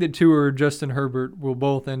 I think that Tua or Justin Herbert will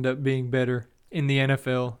both end up being better in the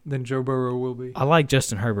NFL than Joe Burrow will be. I like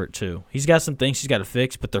Justin Herbert too. He's got some things he's got to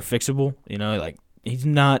fix, but they're fixable. He's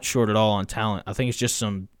not short at all on talent. I think it's just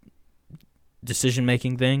some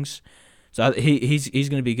decision-making things. So he's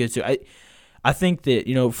going to be good too. I think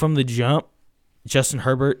that, from the jump, Justin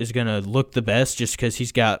Herbert is going to look the best just because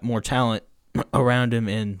he's got more talent around him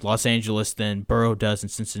in Los Angeles than Burrow does in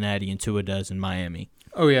Cincinnati and Tua does in Miami.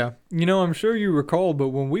 Oh, yeah. I'm sure you recall, but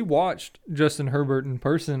when we watched Justin Herbert in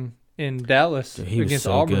person in Dallas against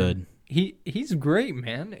Auburn, good. He's great,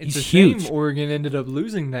 man. It's he's a shame huge. Oregon ended up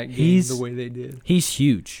losing that game the way they did. He's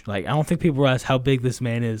huge. I don't think people realize how big this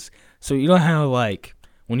man is. So you know how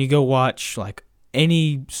when you go watch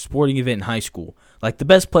any sporting event in high school, the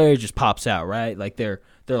best player just pops out, right? They're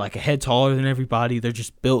a head taller than everybody. They're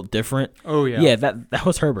just built different. Oh yeah. Yeah, that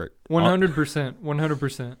was Herbert. 100%.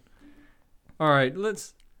 100%. All right,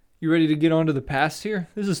 you ready to get on to the past here?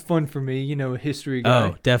 This is fun for me, a history guy.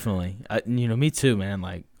 Oh, definitely. Me too,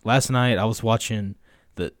 man. Last night I was watching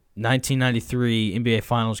the 1993 NBA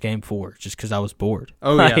Finals Game 4 just because I was bored.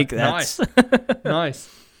 Oh yeah, nice. Nice.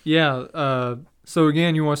 Yeah. So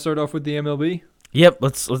again, you want to start off with the MLB? Yep.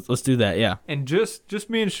 Let's do that. Yeah. And just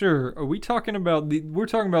being sure, are we talking about we're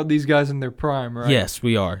talking about these guys in their prime, right? Yes,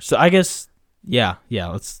 we are. So I guess yeah.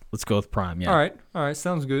 Let's go with prime. Yeah. All right.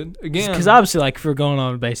 Sounds good. Again, because obviously, if we're going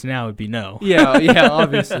on base now, it'd be no. Yeah.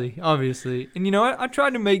 Obviously. And I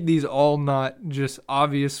tried to make these all not just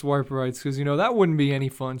obvious swipe rights because that wouldn't be any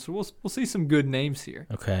fun. So we'll see some good names here.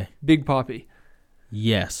 Okay. Big Papi.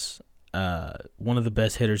 Yes. One of the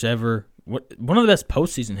best hitters ever. One of the best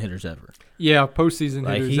postseason hitters ever. Yeah, postseason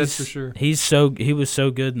hitters, that's for sure. He was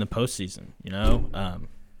so good in the postseason.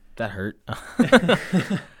 That hurt.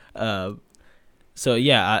 So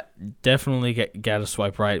yeah, I definitely got to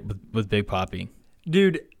swipe right with Big Papi.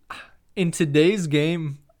 Dude, in today's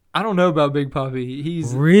game, I don't know about Big Papi.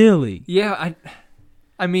 He's really. Yeah,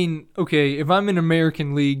 I mean, okay, if I'm an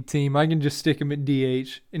American League team, I can just stick him at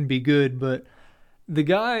DH and be good. But the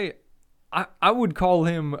guy, I would call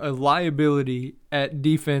him a liability at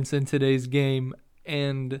defense in today's game.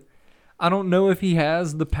 And I don't know if he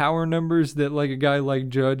has the power numbers that a guy like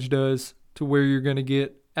Judge does to where you're going to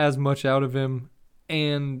get as much out of him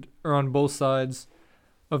or on both sides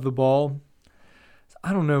of the ball.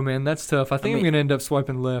 I don't know, man. That's tough. I think I'm going to end up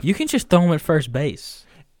swiping left. You can just throw him at first base.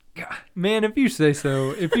 God, man, if you say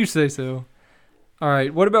so. All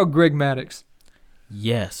right, what about Greg Maddux?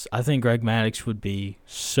 Yes, I think Greg Maddux would be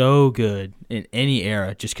so good in any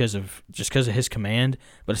era just because of his command,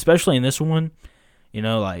 but especially in this one, you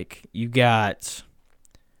got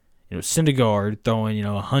Syndergaard throwing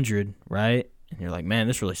 100, right? And you're like, man,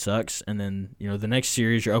 this really sucks. And then the next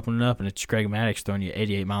series you're opening up and it's Greg Maddux throwing you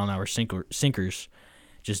 88 mile an hour sinkers.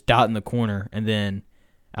 just dotting the corner. And then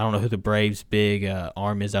I don't know who the Braves' big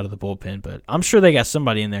arm is out of the bullpen, but I'm sure they got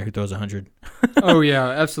somebody in there who throws 100. Oh, yeah,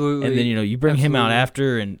 absolutely. And then, you bring him out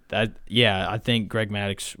Absolutely. after, and I think Greg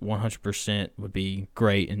Maddux 100% would be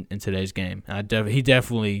great in today's game. He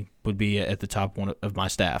definitely would be at the top one of my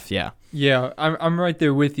staff, yeah. Yeah, I'm right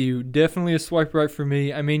there with you. Definitely a swipe right for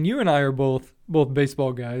me. I mean, you and I are both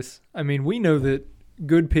baseball guys. I mean, we know that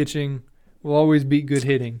good pitching will always beat good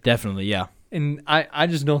hitting. Definitely, yeah. And I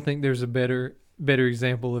just don't think there's a better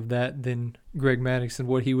example of that than Greg Maddux and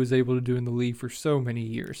what he was able to do in the league for so many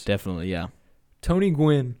years. Definitely, yeah. Tony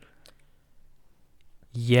Gwynn.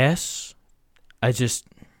 Yes,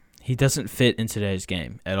 he doesn't fit in today's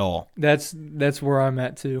game at all. That's where I'm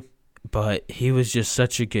at too. But he was just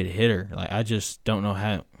such a good hitter. Like, I just don't know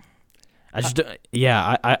how. I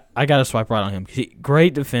got to swipe right on him.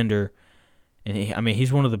 Great defender, and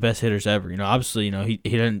he's one of the best hitters ever. Obviously,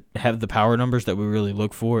 he doesn't have the power numbers that we really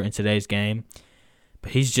look for in today's game,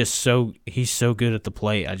 but he's so good at the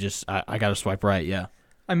plate. I got to swipe right. Yeah.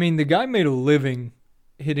 I mean, the guy made a living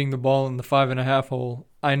hitting the ball in the 5.5 hole.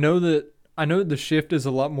 I know that the shift is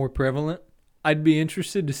a lot more prevalent. I'd be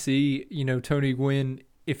interested to see, Tony Gwynn,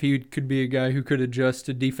 if he could be a guy who could adjust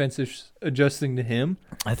to defenses adjusting to him.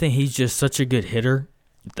 I think he's just such a good hitter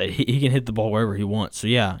that he can hit the ball wherever he wants. So,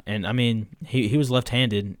 yeah, and, he was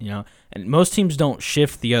left-handed, and most teams don't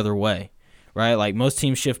shift the other way, right? Like, most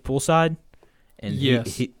teams shift poolside, and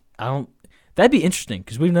yes. That'd be interesting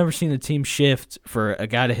because we've never seen a team shift for a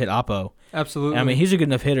guy to hit oppo. Absolutely. He's a good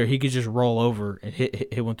enough hitter. He could just roll over and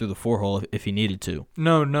hit one through the 4-hole if he needed to.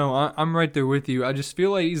 No, I'm right there with you. I just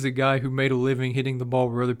feel like he's a guy who made a living hitting the ball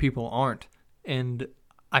where other people aren't. And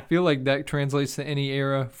I feel like that translates to any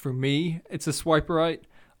era. For me, it's a swipe right.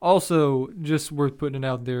 Also, just worth putting it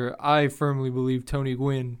out there, I firmly believe Tony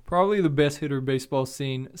Gwynn, probably the best hitter baseball's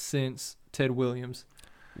seen since Ted Williams.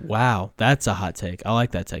 Wow, that's a hot take. I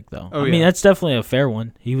like that take though. Oh, that's definitely a fair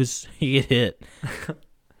one. He get hit.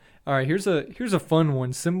 All right, here's a fun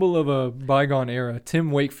one. Symbol of a bygone era. Tim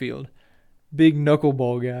Wakefield, big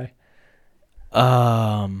knuckleball guy.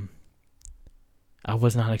 I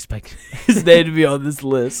was not expecting his name to be on this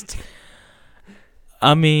list.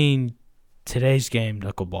 Today's game,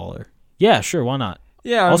 knuckleballer. Yeah, sure, why not?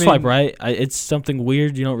 Yeah, I'll swipe right. It's something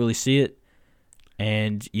weird. You don't really see it.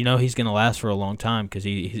 And he's going to last for a long time because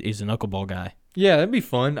he's a knuckleball guy. Yeah, that'd be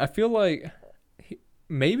fun. I feel like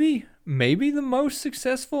maybe the most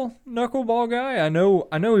successful knuckleball guy. I know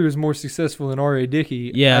he was more successful than R.A.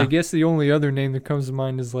 Dickey. Yeah. I guess the only other name that comes to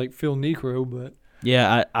mind is like Phil Necro, but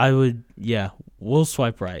yeah, I would. Yeah, we'll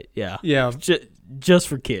swipe right. Yeah. Yeah. Just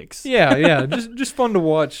for kicks. Yeah. just fun to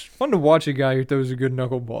watch. Fun to watch a guy who throws a good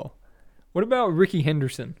knuckleball. What about Ricky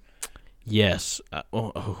Henderson? Yes.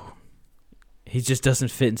 He just doesn't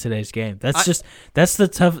fit in today's game. That's the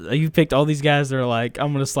tough. You picked all these guys that are like,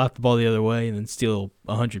 I'm going to slap the ball the other way and then steal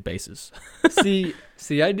 100 bases. See,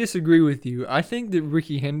 I disagree with you. I think that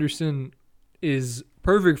Ricky Henderson is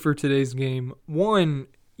perfect for today's game. One,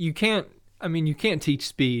 you can't teach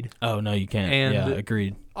speed. Oh, no, you can't. And yeah,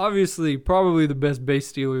 agreed. Obviously, probably the best base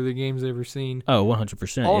stealer the game's ever seen. Oh,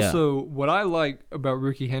 100%. Also, what I like about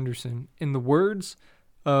Ricky Henderson, in the words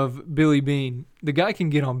of Billy Beane, the guy can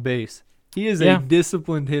get on base. He is a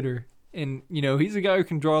disciplined hitter, and, he's a guy who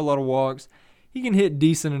can draw a lot of walks. He can hit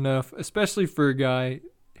decent enough, especially for a guy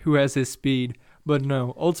who has his speed. But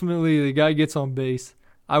no, ultimately, the guy gets on base.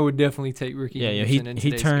 I would definitely take Ricky Henderson in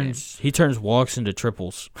today's game. He turns walks into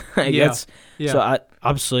triples. Yeah. So,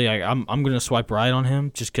 I'm going to swipe right on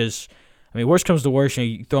him just because, worst comes to worst,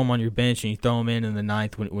 you throw him on your bench and you throw him in the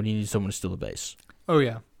ninth when you need someone to steal a base. Oh,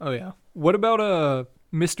 yeah. What about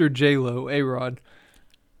Mr. J-Lo, A-Rod?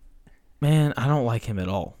 Man, I don't like him at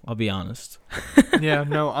all. I'll be honest. Yeah,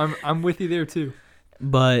 no, I'm with you there too.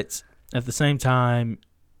 But at the same time,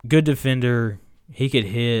 good defender. He could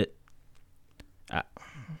hit.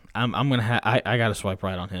 I gotta swipe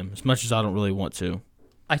right on him as much as I don't really want to.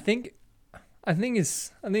 I think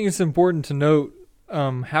it's important to note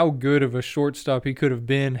how good of a shortstop he could have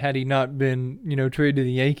been had he not been traded to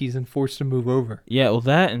the Yankees and forced to move over. Yeah, well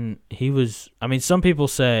that and he was. Some people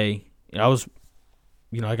say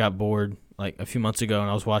I got bored like a few months ago and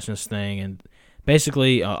I was watching this thing and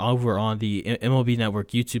basically over on the MLB Network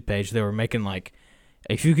YouTube page they were making like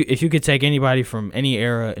if you could take anybody from any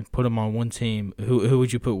era and put them on one team, who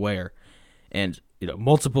would you put where? And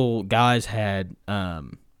multiple guys had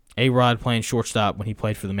A-Rod playing shortstop when he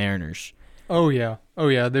played for the Mariners. Oh yeah.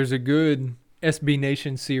 There's a good SB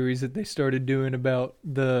Nation series that they started doing about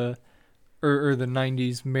the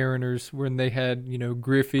 90s Mariners when they had,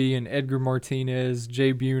 Griffey and Edgar Martinez,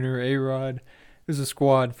 Jay Buhner, A-Rod. was a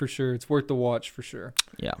squad for sure. It's worth the watch for sure.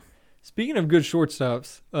 Yeah. Speaking of good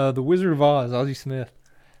shortstops, the Wizard of Oz, Ozzie Smith.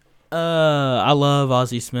 I love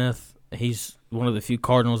Ozzie Smith. He's one of the few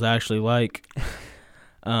Cardinals I actually like.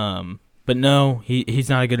 But no, he's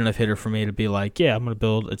not a good enough hitter for me to be like, yeah, I'm going to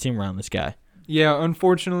build a team around this guy. Yeah,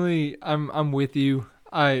 unfortunately, I'm with you.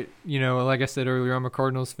 Like I said earlier, I'm a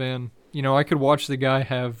Cardinals fan. I could watch the guy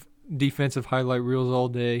have defensive highlight reels all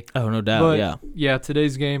day. Oh, no doubt, But, yeah.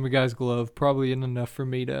 Today's game, a guy's glove, probably isn't enough for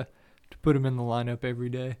me to put him in the lineup every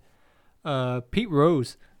day. Pete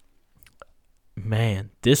Rose.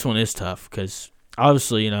 Man, this one is tough because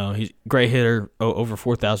obviously, he's a great hitter, over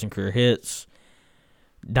 4,000 career hits.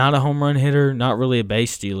 Not a home run hitter, not really a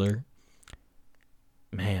base stealer.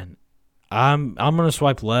 Man, I'm gonna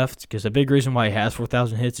swipe left because a big reason why he has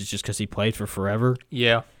 4,000 hits is just because he played for forever.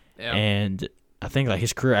 Yeah. And I think like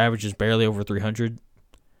his career average is barely over 300.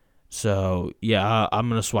 So yeah, I'm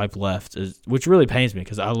gonna swipe left, which really pains me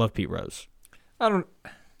because I love Pete Rose.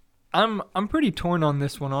 I'm pretty torn on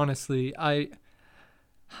this one, honestly.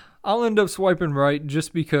 I'll end up swiping right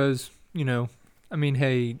just because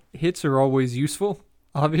hey, hits are always useful.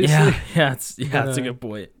 Obviously, that's a good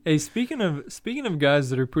point. Hey, speaking of guys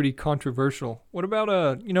that are pretty controversial, what about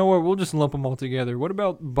we'll just lump them all together. What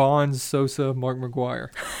about Bonds, Sosa, Mark McGwire?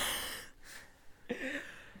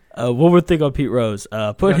 What would think on Pete Rose?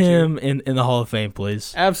 Put him in the Hall of Fame,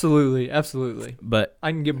 please. Absolutely. But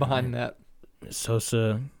I can get behind that.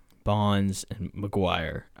 Sosa, Bonds, and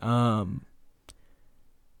McGwire.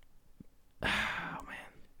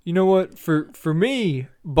 You know what? For me,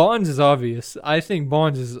 Bonds is obvious. I think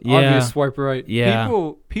Bonds is obvious swipe right.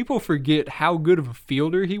 Yeah. People forget how good of a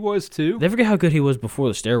fielder he was too. They forget how good he was before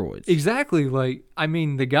the steroids. Exactly.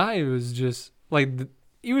 The guy was just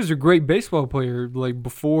he was a great baseball player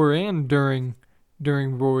before and during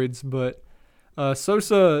roids. But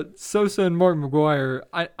Sosa and Mark McGwire.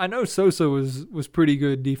 I know Sosa was pretty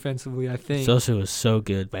good defensively. I think Sosa was so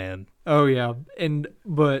good, man. Oh yeah,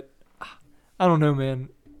 but I don't know, man.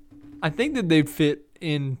 I think that they'd fit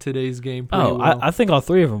in today's game pretty well. I think all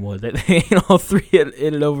three of them would. They all three hit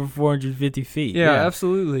it over 450 feet. Yeah,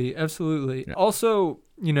 absolutely. Yeah. Also,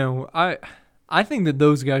 I think that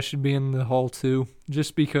those guys should be in the Hall too,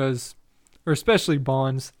 just because, or especially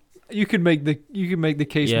Bonds. You could make the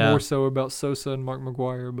case more so about Sosa and Mark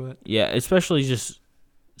McGwire, but yeah, especially just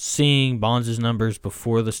seeing Bonds' numbers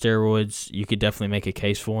before the steroids, you could definitely make a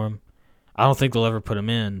case for him. I don't think they'll ever put him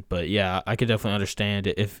in, but yeah, I could definitely understand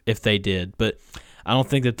it if they did. But I don't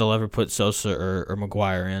think that they'll ever put Sosa or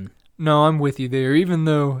McGwire in. No, I'm with you there. Even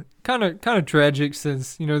though kind of tragic,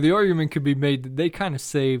 since the argument could be made that they kind of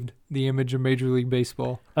saved the image of Major League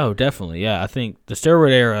Baseball. Oh, definitely, yeah. I think the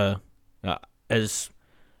steroid era, as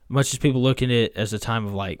much as people look at it as a time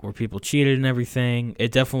of where people cheated and everything,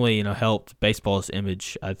 it definitely helped baseball's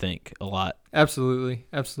image. I think a lot. Absolutely.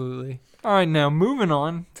 All right, now moving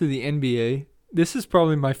on to the NBA. This is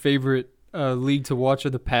probably my favorite league to watch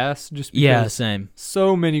of the past, just because same.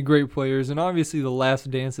 So many great players, and obviously The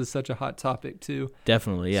Last Dance is such a hot topic too.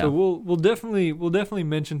 Definitely, yeah. So we'll definitely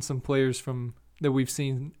mention some players from that we've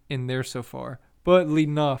seen in there so far. But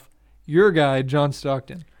leading off, your guy John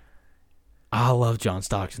Stockton. I love John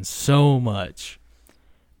Stockton so much,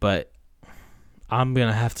 but I'm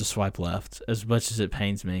gonna have to swipe left as much as it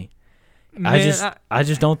pains me. Man, I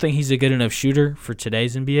just don't think he's a good enough shooter for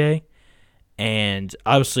today's NBA. And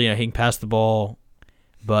obviously, he can pass the ball,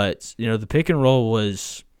 but the pick and roll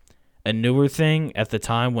was a newer thing at the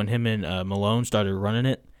time when him and Malone started running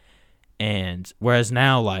it. And whereas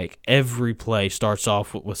now, every play starts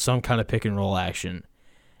off with some kind of pick and roll action,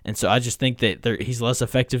 and so I just think that he's less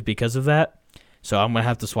effective because of that. So I'm gonna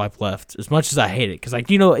have to swipe left as much as I hate it, because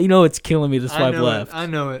it's killing me to swipe left. I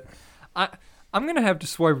know it. I'm gonna have to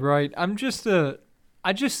swipe right. I just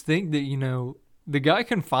think that the guy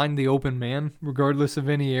can find the open man regardless of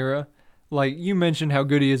any era. Like you mentioned how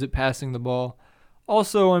good he is at passing the ball.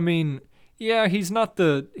 Also, he's not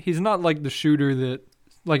like the shooter that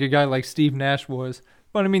like a guy like Steve Nash was.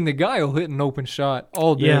 But the guy will hit an open shot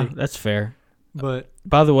all day. Yeah, that's fair. But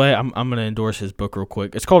by the way, I'm gonna endorse his book real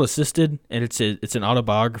quick. It's called Assisted, and it's an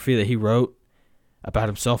autobiography that he wrote about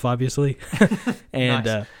himself, obviously. And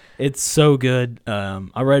nice. It's so good.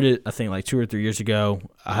 I read it, I think, 2 or 3 years ago.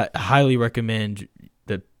 I highly recommend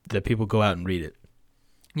that people go out and read it.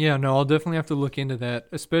 Yeah, no, I'll definitely have to look into that,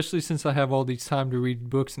 especially since I have all these time to read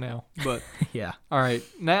books now. But yeah. All right,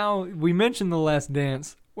 now we mentioned The Last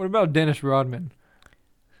Dance. What about Dennis Rodman?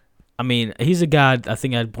 He's a guy I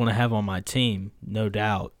think I'd want to have on my team, no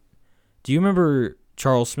doubt. Do you remember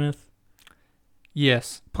Charles Smith?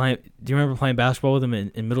 Yes. Do you remember playing basketball with him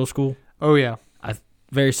in middle school? Oh, yeah.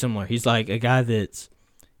 very similar. He's like a guy that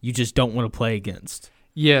you just don't want to play against.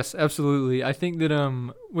 Yes, absolutely. I think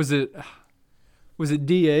that was it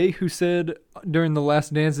DA who said during The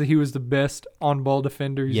Last Dance that he was the best on-ball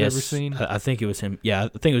defender he's ever seen? I think it was him. Yeah,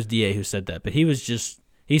 I think it was DA who said that. But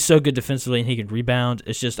he's so good defensively and he can rebound.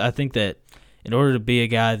 It's just I think that in order to be a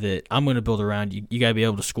guy that I'm going to build around, you got to be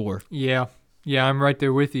able to score. Yeah, I'm right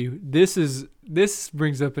there with you. This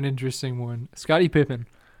brings up an interesting one. Scottie Pippen.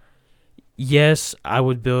 Yes, I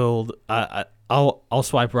would build. I'll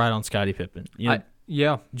swipe right on Scottie Pippen.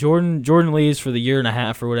 Yeah. Jordan leaves for the year and a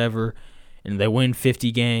half or whatever, and they win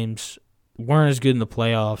 50 games. Weren't as good in the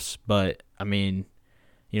playoffs, but I mean,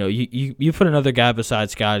 you put another guy beside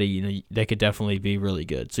Scottie, they could definitely be really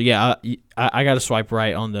good. So yeah, I got to swipe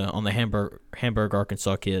right on the Hamburg,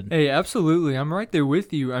 Arkansas kid. Hey, absolutely, I'm right there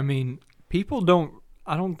with you. I mean,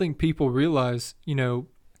 I don't think people realize,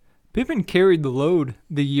 Pippen carried the load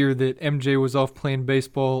the year that MJ was off playing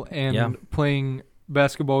baseball and playing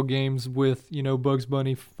basketball games with, Bugs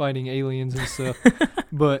Bunny fighting aliens and stuff.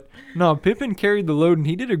 But no, Pippen carried the load and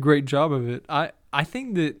he did a great job of it. I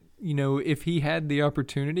think that, if he had the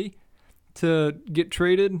opportunity to get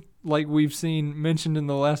traded, like we've seen mentioned in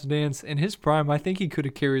The Last Dance, in his prime, I think he could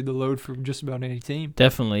have carried the load for just about any team.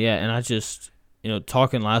 Definitely, yeah. And I just,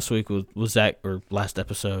 talking last week with Zach, or last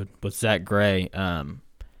episode with Zach Gray,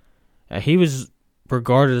 he was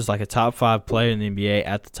regarded as like a top 5 player in the NBA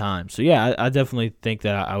at the time. So yeah, I definitely think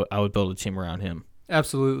that I would build a team around him.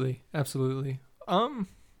 Absolutely.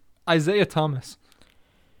 Isaiah Thomas.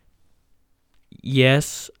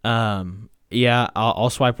 Yes. Yeah, I'll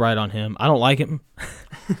swipe right on him. I don't like him.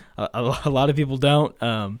 a lot of people don't.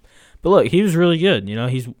 But look, he was really good. You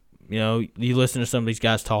listen to some of these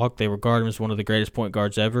guys talk, they regard him as one of the greatest point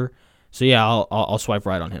guards ever. So yeah, I'll swipe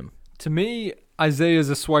right on him. To me, Isaiah is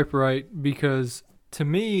a swipe right because, to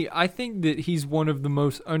me, I think that he's one of the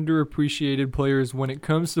most underappreciated players when it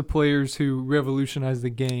comes to players who revolutionize the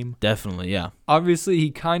game. Definitely, yeah. Obviously, he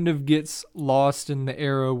kind of gets lost in the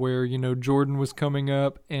era where, Jordan was coming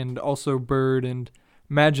up and also Bird and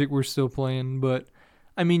Magic were still playing. But,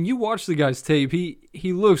 I mean, you watch the guy's tape,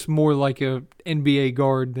 he looks more like a NBA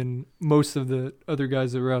guard than most of the other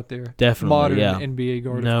guys that are out there. Definitely, modern yeah. NBA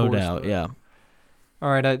guard, no of course, doubt, yeah. All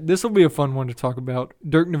right, this will be a fun one to talk about.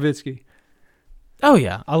 Dirk Nowitzki. Oh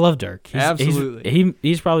yeah, I love Dirk. Absolutely,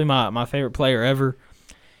 he's probably my favorite player ever.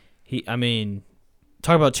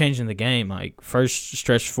 Talk about changing the game, like first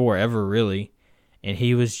stretch 4 ever, really, and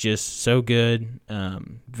he was just so good.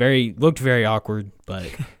 Looked very awkward, but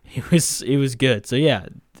he was good. So yeah,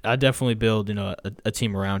 I definitely build a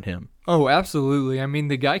team around him. Oh, absolutely. I mean,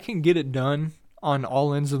 the guy can get it done on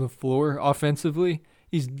all ends of the floor offensively.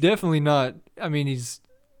 He's definitely not. I mean,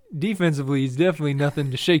 defensively, he's definitely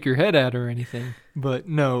nothing to shake your head at or anything. But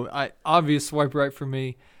no, obvious swipe right for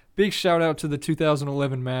me. Big shout out to the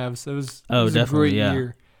 2011 Mavs. It was a great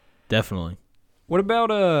year. Definitely. What about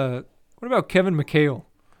Kevin McHale?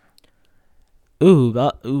 Ooh,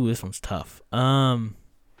 this one's tough. In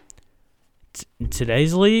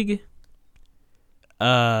today's league,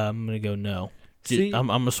 I'm gonna go no. I'm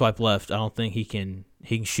gonna swipe left. I don't think he can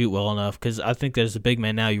shoot well enough because I think that as a big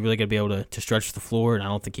man now, you really got to be able to stretch the floor, and I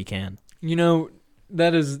don't think he can.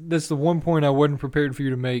 That's the one point I wasn't prepared for you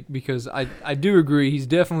to make because I do agree he's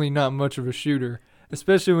definitely not much of a shooter,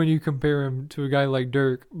 especially when you compare him to a guy like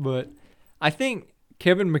Dirk. But I think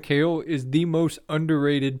Kevin McHale is the most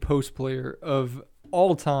underrated post player of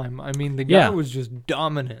all time. I mean, the guy was just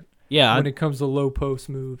dominant. Yeah, when it comes to low post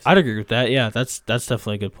moves. I'd agree with that. Yeah, that's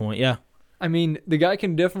definitely a good point. Yeah. I mean, the guy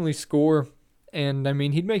can definitely score, and I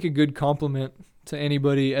mean, he'd make a good compliment to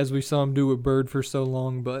anybody, as we saw him do with Bird for so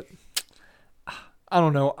long. But I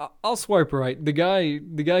don't know. I'll swipe right. The guy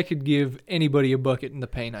could give anybody a bucket in the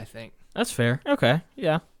paint, I think. That's fair. Okay.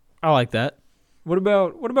 Yeah, I like that. What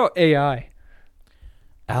about AI?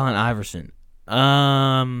 Allen Iverson.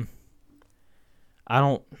 I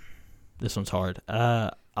don't. This one's hard.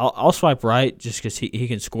 I'll swipe right just because he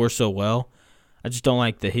can score so well. I just don't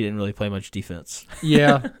like that he didn't really play much defense.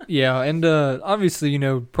 yeah, and obviously,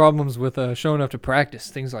 problems with showing up to practice,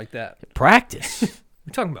 things like that. Practice?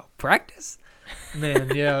 We're talking about practice?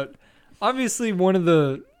 Man, yeah. Obviously, one of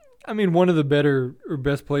the better or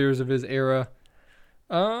best players of his era.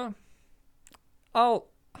 I'll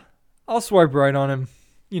swipe right on him.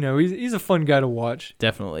 He's a fun guy to watch.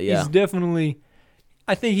 Definitely, yeah. He's definitely.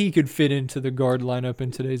 I think he could fit into the guard lineup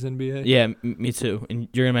in today's NBA. Yeah, me too. And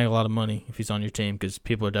you're going to make a lot of money if he's on your team because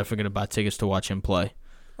people are definitely going to buy tickets to watch him play.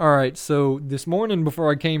 All right, so this morning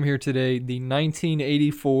before I came here today, the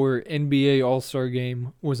 1984 NBA All-Star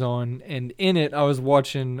Game was on, and in it I was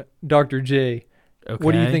watching Dr. J. Okay.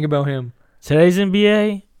 What do you think about him? Today's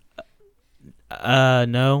NBA,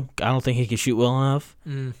 no, I don't think he can shoot well enough.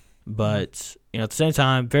 But at the same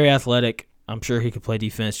time, very athletic. I'm sure he could play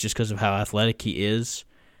defense just because of how athletic he is,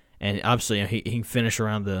 and obviously he can finish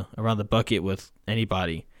around the bucket with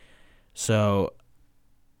anybody. So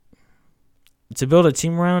to build a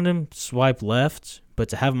team around him, swipe left. But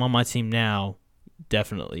to have him on my team now,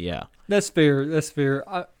 definitely, yeah. That's fair.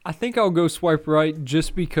 I think I'll go swipe right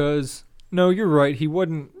just because. No, you're right. He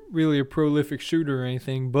wasn't really a prolific shooter or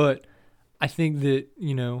anything, but I think that,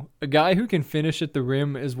 a guy who can finish at the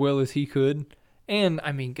rim as well as he could, and,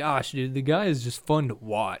 I mean, gosh, dude, the guy is just fun to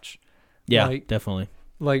watch. Yeah, definitely.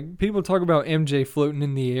 Like, people talk about MJ floating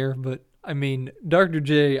in the air, but, I mean, Dr.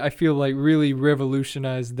 J, I feel like really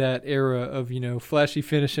revolutionized that era of, flashy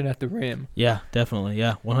finishing at the rim. Yeah, definitely.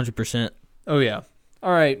 Yeah, 100%. Oh, yeah.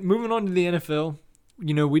 All right, moving on to the NFL.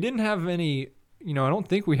 We didn't have any, I don't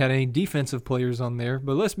think we had any defensive players on there,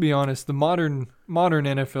 but let's be honest, the modern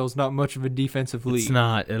NFL is not much of a defensive league. It's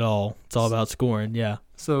not at all. It's all about scoring, yeah.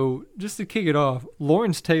 So, just to kick it off,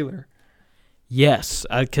 Lawrence Taylor. Yes,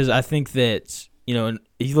 because I think that, you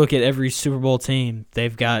look at every Super Bowl team,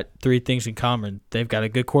 they've got three things in common. They've got a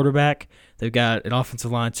good quarterback, they've got an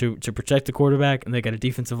offensive line to protect the quarterback, and they've got a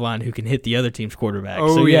defensive line who can hit the other team's quarterback.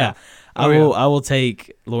 Oh, so, yeah. I will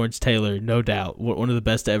take Lawrence Taylor, no doubt. One of the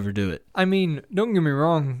best to ever do it. I mean, don't get me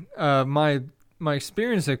wrong. My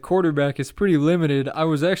experience at quarterback is pretty limited. I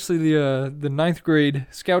was actually the ninth grade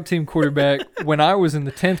scout team quarterback when I was in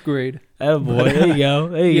the 10th grade. Oh boy, there you go.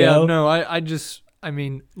 There you go. No, I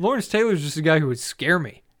mean, Lawrence Taylor's just a guy who would scare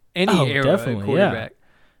me any era at quarterback.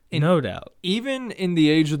 Yeah. No doubt. Even in the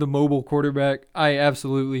age of the mobile quarterback, I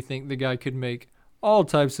absolutely think the guy could make all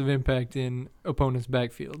types of impact in opponents'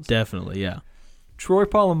 backfields. Definitely, yeah. Troy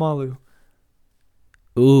Polamalu.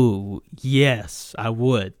 Ooh, yes, I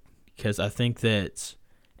would, because I think that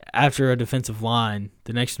after a defensive line,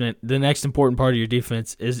 the next important part of your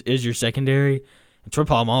defense is your secondary. And Troy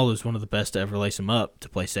Polamalu is one of the best to ever lace him up to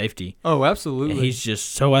play safety. Oh, absolutely. And he's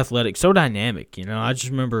just so athletic, so dynamic. I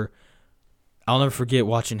just remember, I'll never forget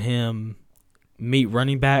watching him meet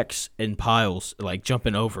running backs in piles, like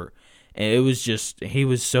jumping over. And it was just, he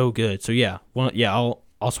was so good. So, yeah,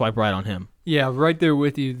 I'll swipe right on him. Yeah, right there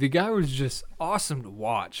with you. The guy was just awesome to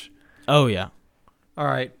watch. Oh, yeah. All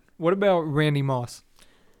right. What about Randy Moss?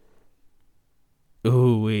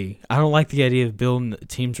 Ooh-wee. I don't like the idea of building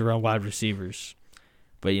teams around wide receivers.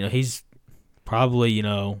 But, he's probably,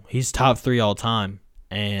 he's top 3 all time.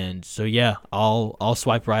 And so, yeah, I'll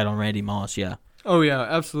swipe right on Randy Moss, yeah. Oh, yeah,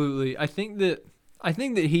 absolutely. I think that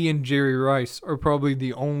he and Jerry Rice are probably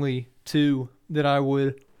the only two that I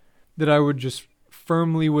would just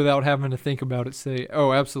firmly, without having to think about it, say,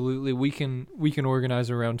 oh, absolutely, we can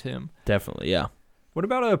organize around him. Definitely, yeah. What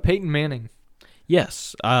about Peyton Manning?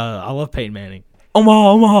 Yes, I love Peyton Manning.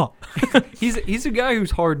 Omaha. He's a guy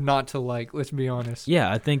who's hard not to like. Let's be honest.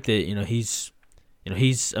 Yeah, I think that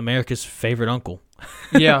he's America's favorite uncle.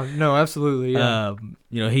 Yeah, no, absolutely. Yeah.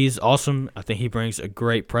 He's awesome. I think he brings a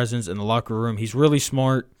great presence in the locker room. He's really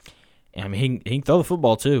smart. I mean, he can throw the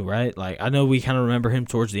football too, right? Like, I know we kind of remember him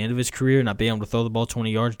towards the end of his career not being able to throw the ball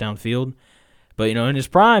 20 yards downfield, but in his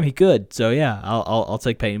prime he could. So yeah, I'll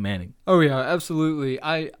take Peyton Manning. Oh yeah, absolutely.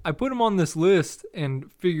 I put him on this list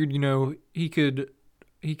and figured he could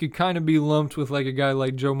kind of be lumped with like a guy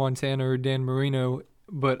like Joe Montana or Dan Marino,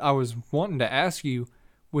 but I was wanting to ask you,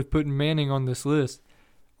 with putting Manning on this list,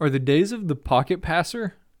 are the days of the pocket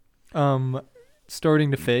passer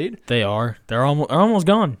starting to fade? They are. They're almost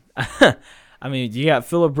gone. I mean, you got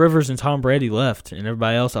Phillip Rivers and Tom Brady left, and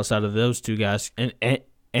everybody else outside of those two guys, and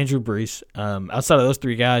Andrew Brees. Outside of those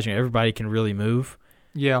three guys, everybody can really move.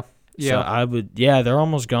 Yeah. So they're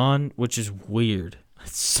almost gone, which is weird.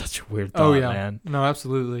 It's such a weird thought, man. No,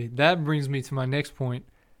 absolutely. That brings me to my next point.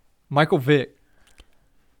 Michael Vick.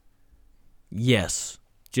 Yes,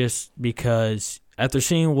 just because after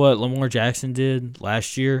seeing what Lamar Jackson did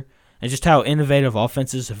last year and just how innovative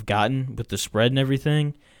offenses have gotten with the spread and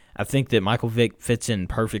everything, I think that Michael Vick fits in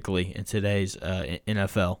perfectly in today's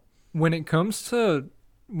NFL. When it comes to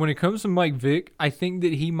Mike Vick, I think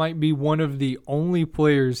that he might be one of the only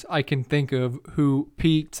players I can think of who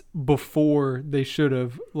peaked before they should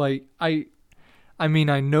have. Like, I mean,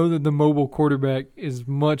 I know that the mobile quarterback is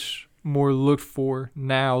much more looked for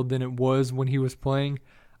now than it was when he was playing.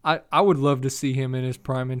 I would love to see him in his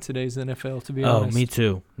prime in today's NFL, to be honest. Oh, me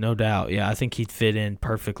too. No doubt. Yeah, I think he'd fit in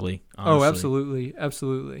perfectly, honestly. Oh, absolutely.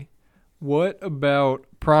 Absolutely. What about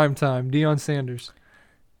primetime, Deion Sanders?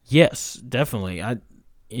 Yes, definitely. I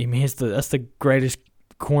mean, that's the greatest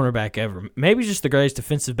cornerback ever. Maybe just the greatest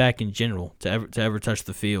defensive back in general to ever touch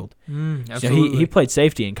the field. Absolutely. So he played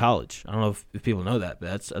safety in college. I don't know if people know that,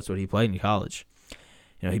 but that's what he played in college.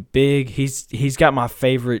 He big. He's got my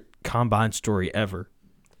favorite combine story ever.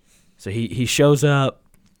 So he shows up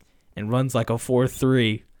and runs like a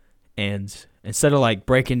 4.3, and instead of like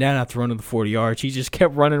breaking down after running the 40 yards, he just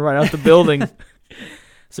kept running right out the building.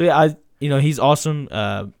 So yeah, he's awesome,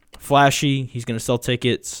 flashy. He's gonna sell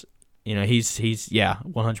tickets. He's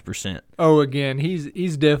 100%. Oh, again,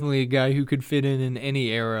 he's definitely a guy who could fit in any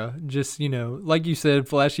era. Just, like you said,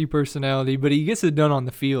 flashy personality, but he gets it done on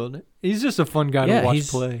the field. He's just a fun guy to watch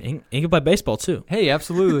play. He can play baseball too. Hey,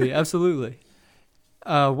 absolutely, absolutely.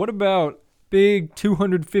 What about big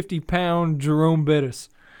 250-pound Jerome Bettis?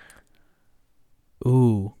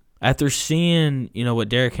 Ooh, after seeing what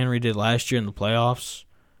Derrick Henry did last year in the playoffs,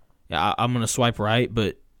 I'm gonna swipe right,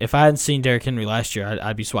 but if I hadn't seen Derrick Henry last year,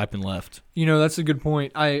 I'd be swiping left. That's a good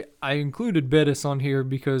point. I included Bettis on here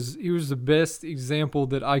because he was the best example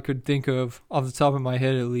that I could think of, off the top of my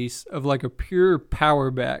head at least, of like a pure power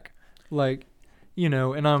back. Like,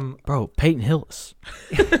 and I'm... Bro, Peyton Hillis.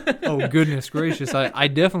 Oh, goodness gracious. I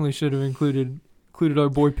definitely should have included our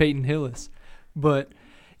boy Peyton Hillis. But,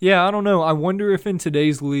 yeah, I don't know. I wonder if in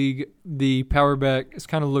today's league, the power back is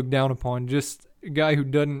kind of looked down upon. Just a guy who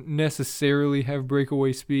doesn't necessarily have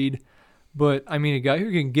breakaway speed, but a guy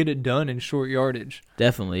who can get it done in short yardage.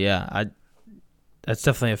 Definitely, yeah. That's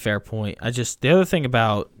definitely a fair point. The other thing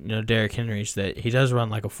about Derrick Henry is that he does run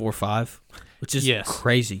like a 4.5, which is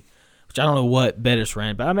crazy. Which I don't know what Bettis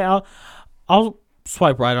ran, but I'll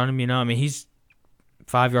swipe right on him. He's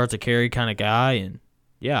 5 yards a carry kind of guy, and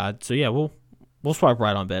we'll swipe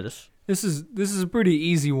right on Bettis. This is a pretty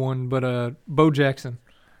easy one, but Bo Jackson.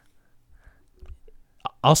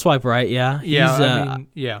 I'll swipe right, yeah. Yeah,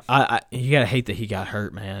 you gotta hate that he got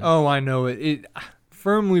hurt, man. Oh, I know it. I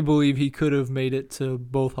firmly believe he could have made it to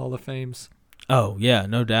both Hall of Fames. Oh yeah,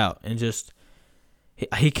 no doubt. And just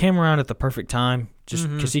he came around at the perfect time, just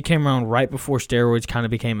because he came around right before steroids kind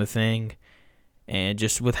of became a thing, and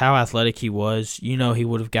just with how athletic he was, he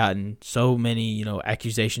would have gotten so many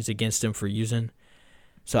accusations against him for using.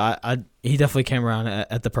 So he definitely came around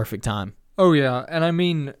at the perfect time. Oh yeah,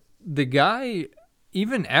 and the guy,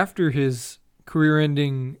 even after his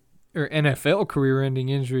career-ending or NFL career-ending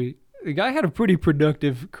injury, the guy had a pretty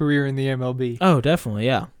productive career in the MLB. Oh, definitely,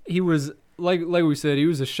 yeah. He was, like we said, he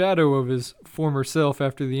was a shadow of his former self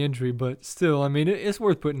after the injury, but still, it's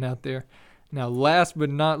worth putting out there. Now, last but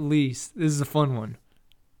not least, this is a fun one.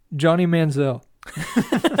 Johnny Manziel.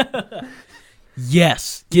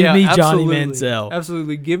 Yes, give me Johnny Manziel.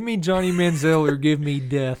 Absolutely, give me Johnny Manziel or give me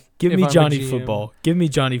death. Give me Johnny Football. Give me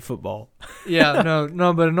Johnny Football. Yeah,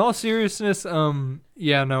 no, but in all seriousness, no,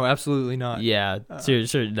 absolutely not. Yeah,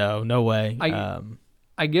 seriously, no way.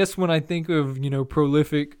 I guess when I think of,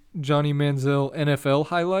 prolific Johnny Manziel NFL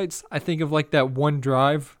highlights, I think of like that one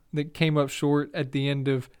drive that came up short at the end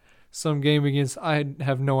of some game against, I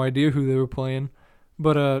have no idea who they were playing.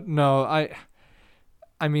 But no,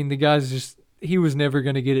 the guy's just, he was never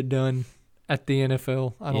going to get it done at the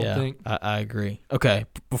NFL, I don't think. I agree. Okay,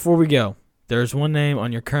 before we go, there's one name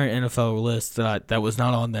on your current NFL list that was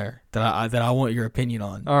not on there that I want your opinion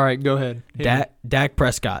on. All right, go ahead. Dak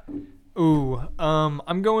Prescott. Ooh,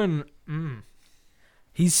 I'm going.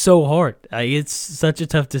 He's so hard. It's such a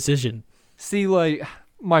tough decision. See, like,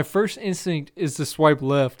 my first instinct is to swipe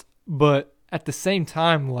left, but at the same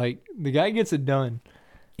time, like, the guy gets it done.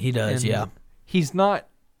 He does, yeah. He's not.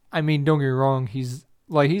 Don't get me wrong. He's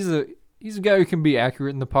a guy who can be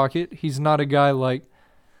accurate in the pocket. He's not a guy like,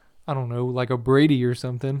 I don't know, like a Brady or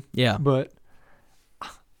something. Yeah. But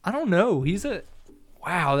I don't know.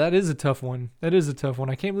 Wow, that is a tough one. I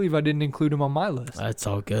can't believe I didn't include him on my list. That's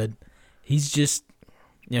all good. He's just,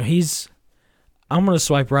 I'm going to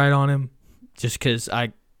swipe right on him just because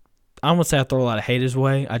I'm going to say I throw a lot of hate his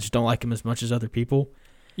way. I just don't like him as much as other people.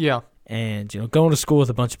 Yeah. And, going to school with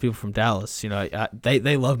a bunch of people from Dallas,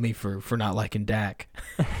 they love me for not liking Dak.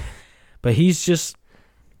 But he's just,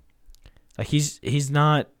 like, he's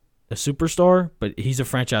not a superstar, but he's a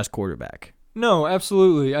franchise quarterback. No,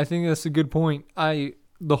 absolutely. I think that's a good point.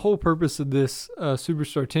 The whole purpose of this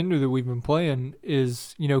Superstar Tinder that we've been playing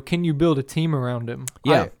is, can you build a team around him?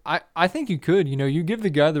 Yeah. I think you could. You give the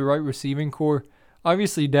guy the right receiving core.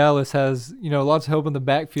 Obviously, Dallas has, lots of help in the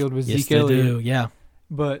backfield with Zeke Elliott. Yes, they do, yeah.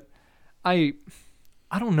 But I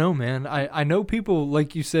don't know, man. I know people,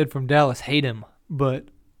 like you said, from Dallas hate him, but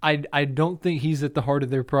I don't think he's at the heart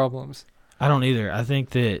of their problems. I don't either. I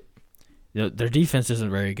think that their defense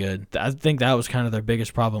isn't very good. I think that was kind of their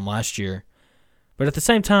biggest problem last year. But at the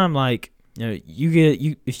same time, like, if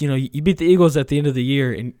you beat the Eagles at the end of the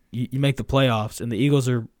year and you make the playoffs, and the Eagles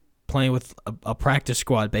are playing with a practice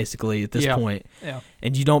squad basically at this point,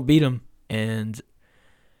 and you don't beat them, and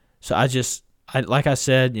so like I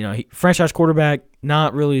said, franchise quarterback,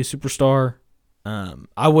 not really a superstar.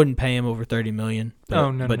 I wouldn't pay him over $30 million.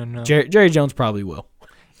 But, no. Jerry Jones probably will.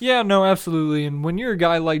 Yeah, no, absolutely. And when you're a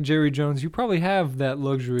guy like Jerry Jones, you probably have that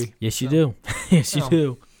luxury. Yes, you do. Yes, you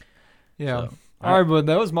do. Yeah. So, all right, bud.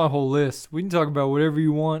 That was my whole list. We can talk about whatever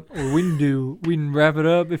you want, or we can wrap it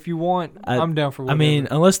up if you want. I'm down for whatever. I mean,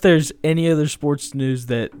 unless there's any other sports news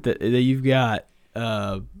that you've got,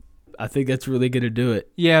 I think that's really going to do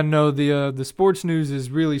it. Yeah, no, the sports news is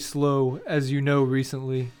really slow, as you know,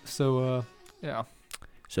 recently. So, yeah.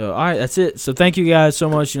 So, all right, that's it. So, thank you guys so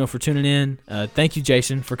much, for tuning in. Thank you,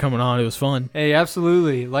 Jason, for coming on. It was fun. Hey,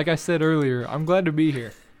 absolutely. Like I said earlier, I'm glad to be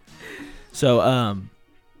here. So,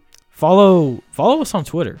 follow us on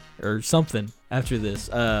Twitter or something after this.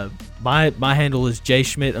 My handle is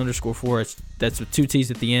jschmidt_4. That's with 2 T's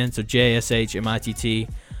at the end. So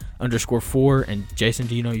JSHMITT_4. And Jason,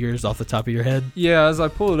 do you know yours off the top of your head? Yeah, as I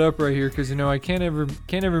pull it up right here, because I can't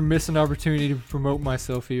ever miss an opportunity to promote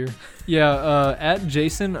myself here. Yeah, at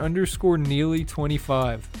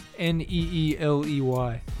Jason_Neely25,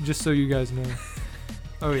 NEELEY. Just so you guys know.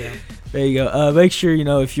 Oh yeah. There you go. Make sure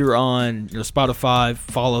if you're on Spotify,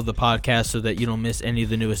 follow the podcast so that you don't miss any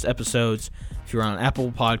of the newest episodes. If you're on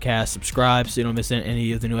Apple Podcasts, subscribe so you don't miss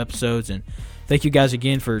any of the new episodes. And thank you guys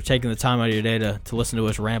again for taking the time out of your day to listen to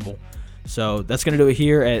us ramble. So that's going to do it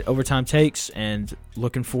here at Overtime Takes, and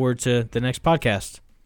looking forward to the next podcast.